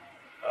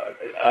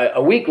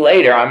a week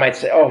later, I might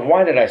say,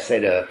 why did I say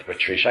that to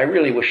Patricia? I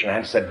really wish I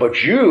hadn't said,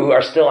 but you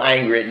are still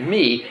angry at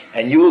me,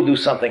 and you will do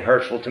something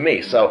hurtful to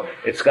me. So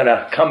it's going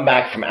to come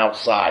back from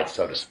outside,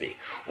 so to speak.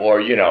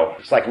 Or,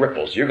 it's like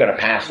ripples. You're going to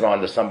pass it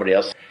on to somebody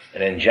else,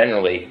 and then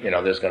generally,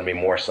 there's going to be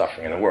more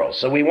suffering in the world.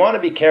 So we want to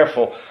be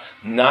careful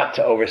not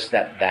to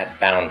overstep that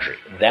boundary.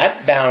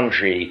 That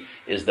boundary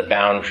is the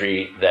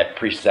boundary that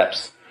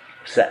precepts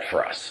set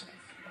for us.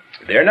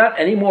 They're not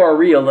any more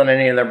real than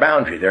any other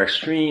boundary. They're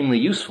extremely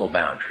useful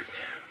boundary.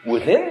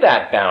 Within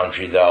that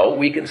boundary, though,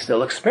 we can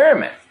still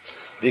experiment.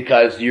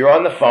 Because you're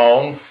on the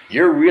phone,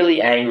 you're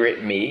really angry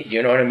at me,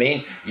 you know what I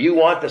mean? You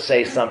want to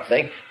say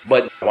something,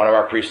 but one of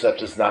our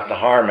precepts is not to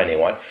harm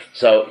anyone.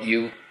 So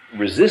you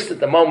resist at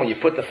the moment you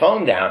put the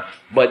phone down,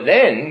 but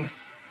then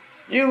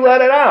you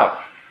let it out.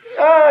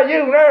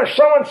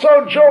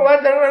 So-and-so, Joe,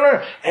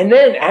 and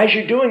then as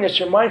you're doing this,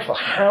 you're mindful,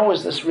 how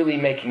is this really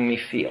making me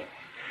feel?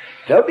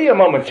 There'll be a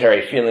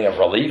momentary feeling of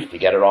relief to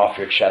get it off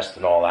your chest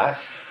and all that,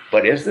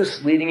 but is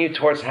this leading you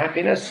towards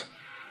happiness?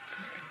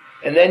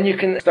 And then you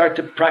can start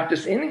to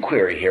practice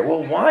inquiry here.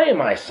 Well, why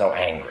am I so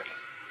angry?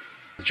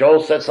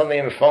 Joel said something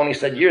on the phone. He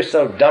said, you're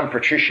so dumb,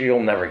 Patricia,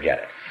 you'll never get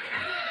it.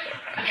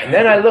 And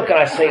then I look and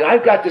I say,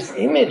 I've got this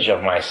image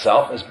of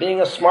myself as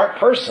being a smart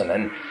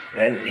person.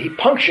 And he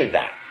punctured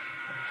that.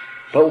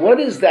 But what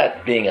is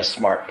that, being a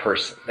smart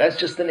person? That's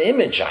just an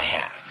image I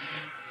have.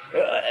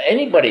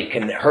 Anybody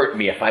can hurt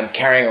me if I'm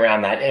carrying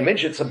around that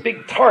image. It's a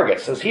big target.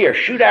 It says, here,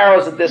 shoot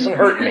arrows at this and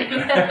hurt me. You know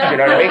what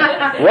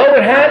I mean? What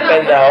would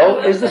happen,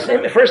 though, is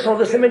first of all,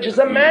 this image is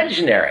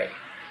imaginary.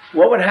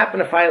 What would happen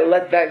if I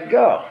let that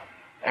go?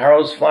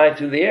 Arrows fly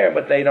through the air,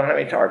 but they don't have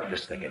any target to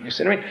stick in. You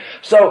see what I mean?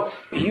 So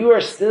you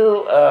are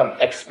still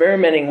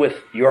experimenting with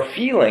your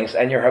feelings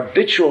and your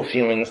habitual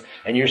feelings,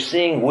 and you're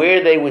seeing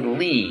where they would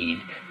lead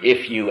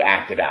if you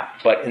acted out.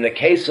 But in the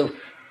case of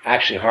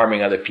actually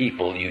harming other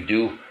people, you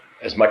do,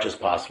 as much as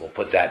possible,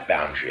 put that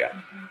boundary up.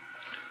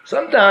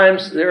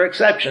 Sometimes there are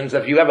exceptions.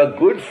 If you have a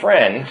good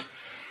friend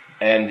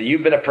and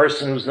you've been a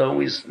person who's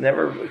always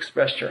never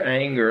expressed your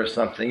anger or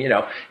something,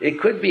 it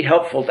could be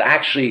helpful to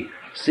actually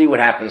see what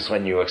happens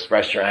when you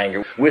express your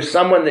anger with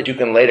someone that you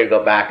can later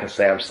go back and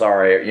say, I'm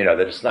sorry, that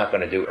it's not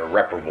going to do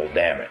irreparable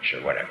damage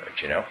or whatever,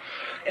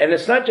 And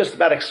it's not just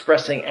about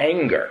expressing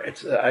anger.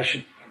 I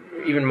should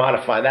even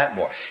modify that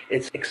more.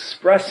 It's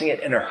expressing it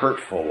in a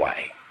hurtful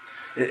way.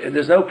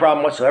 There's no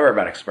problem whatsoever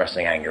about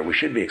expressing anger. We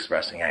should be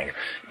expressing anger.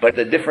 But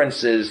the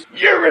difference is,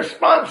 you're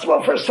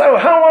responsible for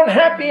how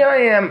unhappy I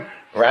am,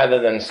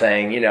 rather than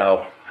saying,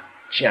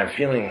 gee, I'm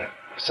feeling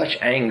such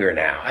anger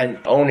now, and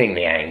owning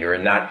the anger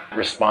and not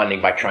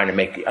responding by trying to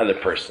make the other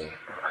person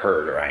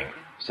hurt or angry.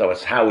 So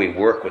it's how we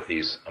work with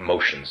these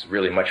emotions,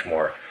 really much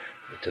more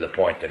to the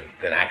point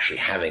than actually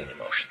having the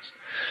emotions.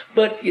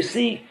 But you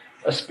see,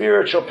 a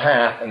spiritual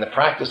path and the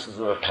practices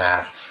of a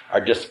path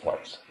are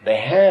disciplines. They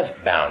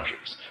have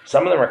boundaries.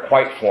 Some of them are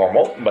quite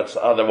formal, but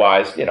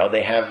otherwise,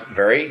 they have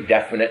very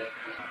definite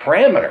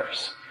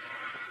parameters.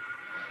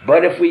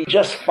 But if we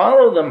just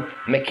follow them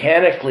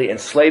mechanically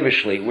and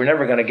slavishly, we're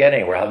never going to get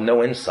anywhere. We'll have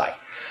no insight.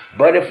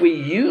 But if we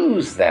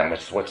use them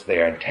as what they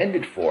are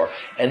intended for,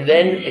 and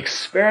then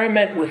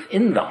experiment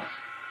within them,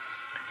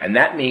 and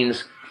that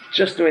means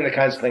just doing the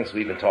kinds of things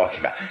we've been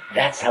talking about,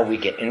 that's how we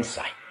get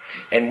insight.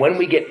 And when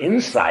we get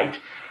insight,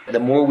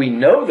 the more we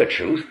know the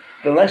truth,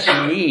 the less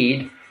we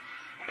need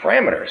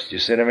parameters. Do you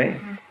see what I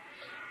mean?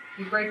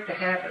 You break the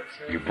habit,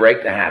 sir. You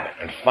break the habit.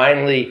 And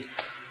finally,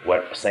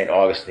 what St.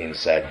 Augustine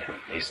said,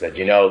 he said,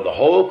 the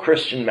whole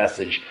Christian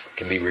message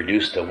can be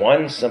reduced to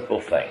one simple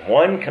thing,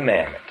 one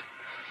commandment: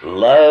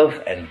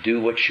 love and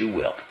do what you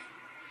will.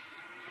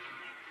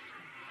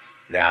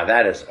 Now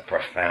that is a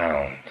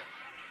profound,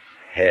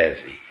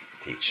 heavy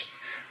teaching.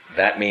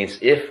 That means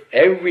if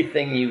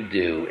everything you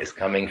do is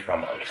coming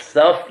from a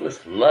selfless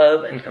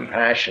love and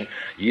compassion,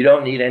 you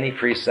don't need any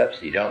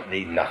precepts, you don't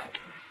need nothing.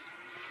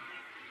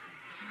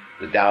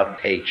 The Tao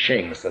Te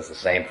Ching says the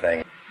same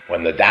thing.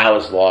 When the Tao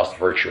is lost,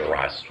 virtue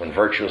arises. When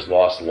virtue is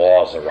lost,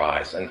 laws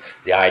arise. And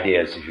the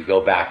idea is if you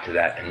go back to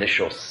that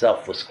initial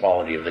selfless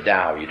quality of the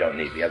Tao, you don't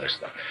need the other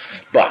stuff.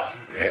 But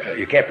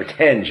you can't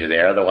pretend you're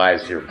there,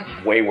 otherwise you're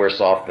way worse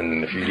off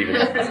than if you'd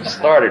even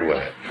started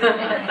with it.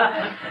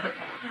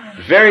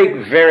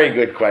 Very, very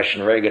good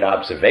question, very good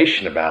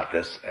observation about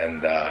this,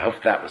 and I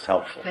hope that was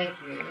helpful. Thank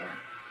you.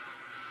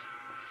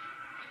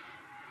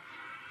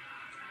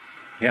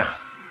 Yeah.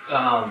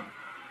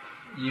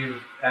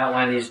 You've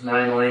outlined these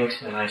 9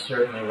 links, and I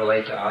certainly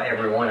relate to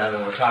every one of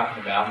them we're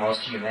talking about, most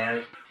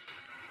humanity.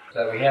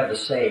 So we have the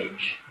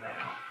sage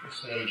now, the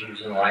sage who's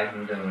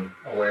enlightened and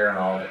aware and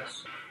all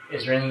this.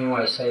 Is there anything you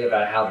want to say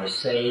about how the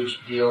sage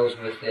deals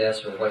with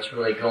this, or what's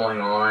really going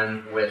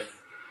on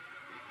with...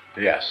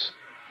 Yes.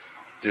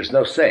 There's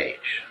no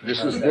sage.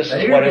 This is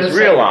what is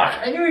realized.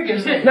 I knew you were going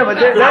to say No, but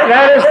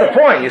that is the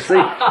point. You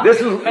see, this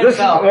is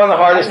one of the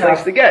hardest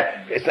things to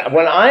get.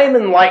 When I'm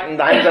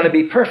enlightened, I'm going to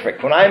be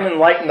perfect. When I'm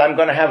enlightened, I'm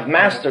going to have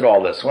mastered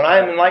all this. When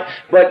I'm enlightened,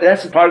 but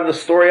that's part of the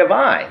story of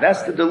I.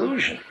 That's the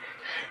delusion.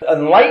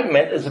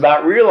 Enlightenment is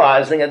about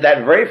realizing that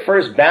very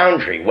first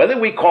boundary, whether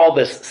we call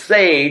this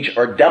sage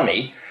or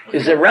dummy,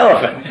 is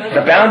irrelevant.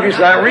 The boundary's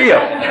not real.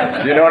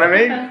 Do you know what I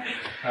mean?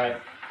 Right.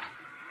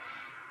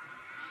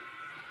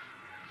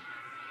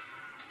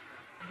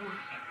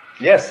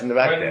 Yes, in the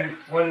back there.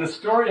 When the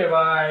story of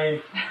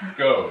I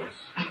goes,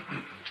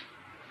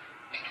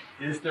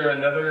 is there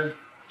another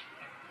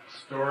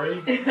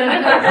story?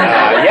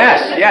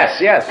 Yes.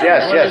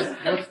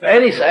 What's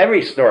that?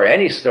 Every story,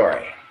 any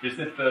story. Is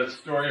it the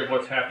story of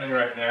what's happening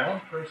right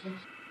now, for instance?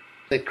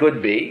 It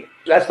could be.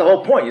 That's the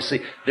whole point. You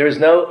see, there is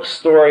no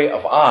story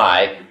of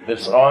I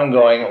that's an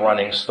ongoing,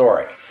 running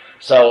story.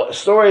 So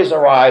stories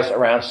arise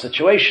around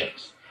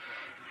situations.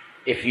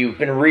 If you've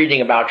been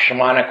reading about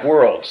shamanic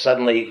worlds,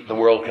 suddenly the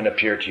world can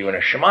appear to you in a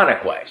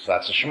shamanic way. So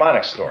that's a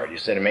shamanic story. Do you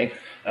see what I mean?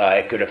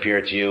 It could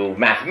appear to you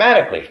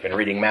mathematically. If you've been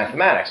reading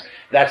mathematics.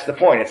 That's the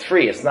point. It's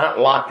free. It's not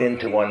locked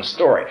into one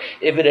story.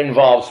 If it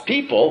involves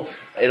people,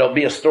 it'll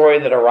be a story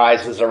that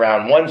arises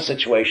around one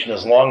situation.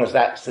 As long as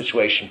that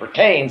situation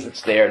pertains,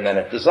 it's there and then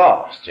it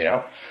dissolves, you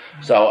know?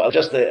 So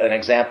just an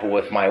example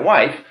with my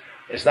wife.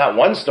 It's not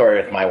one story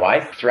with my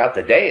wife. Throughout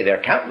the day, there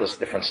are countless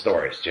different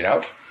stories, do you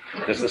know?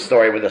 There's the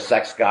story with the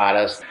sex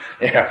goddess.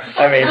 You know,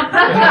 I mean...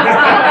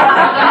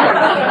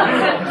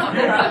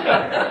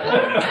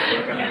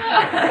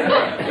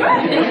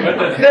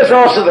 There's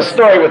also the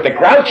story with the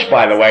grouch,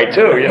 by the way,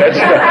 too. You know, it's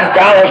the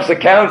balance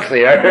accounts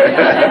here.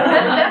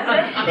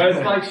 But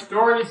it's like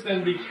stories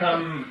then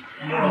become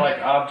more like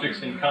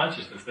objects in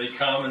consciousness. They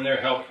come and they're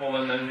helpful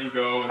and then they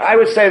go. I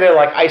would say they're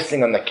like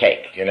icing on the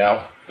cake, you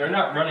know? They're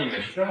not running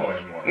the show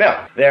anymore.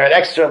 No, they're an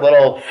extra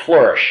little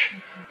flourish.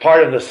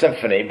 Part of the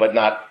symphony, but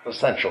not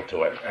essential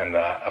to it, and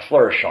a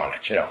flourish on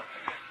it, you know.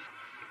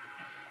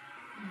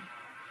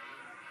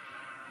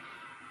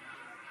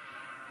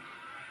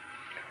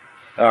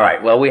 All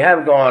right, well, we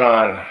have gone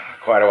on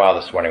quite a while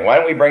this morning. Why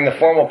don't we bring the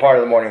formal part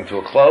of the morning to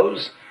a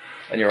close,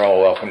 and you're all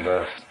welcome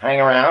to hang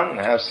around and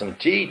have some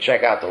tea,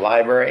 check out the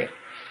library.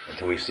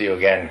 Until we see you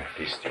again,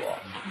 peace to you all.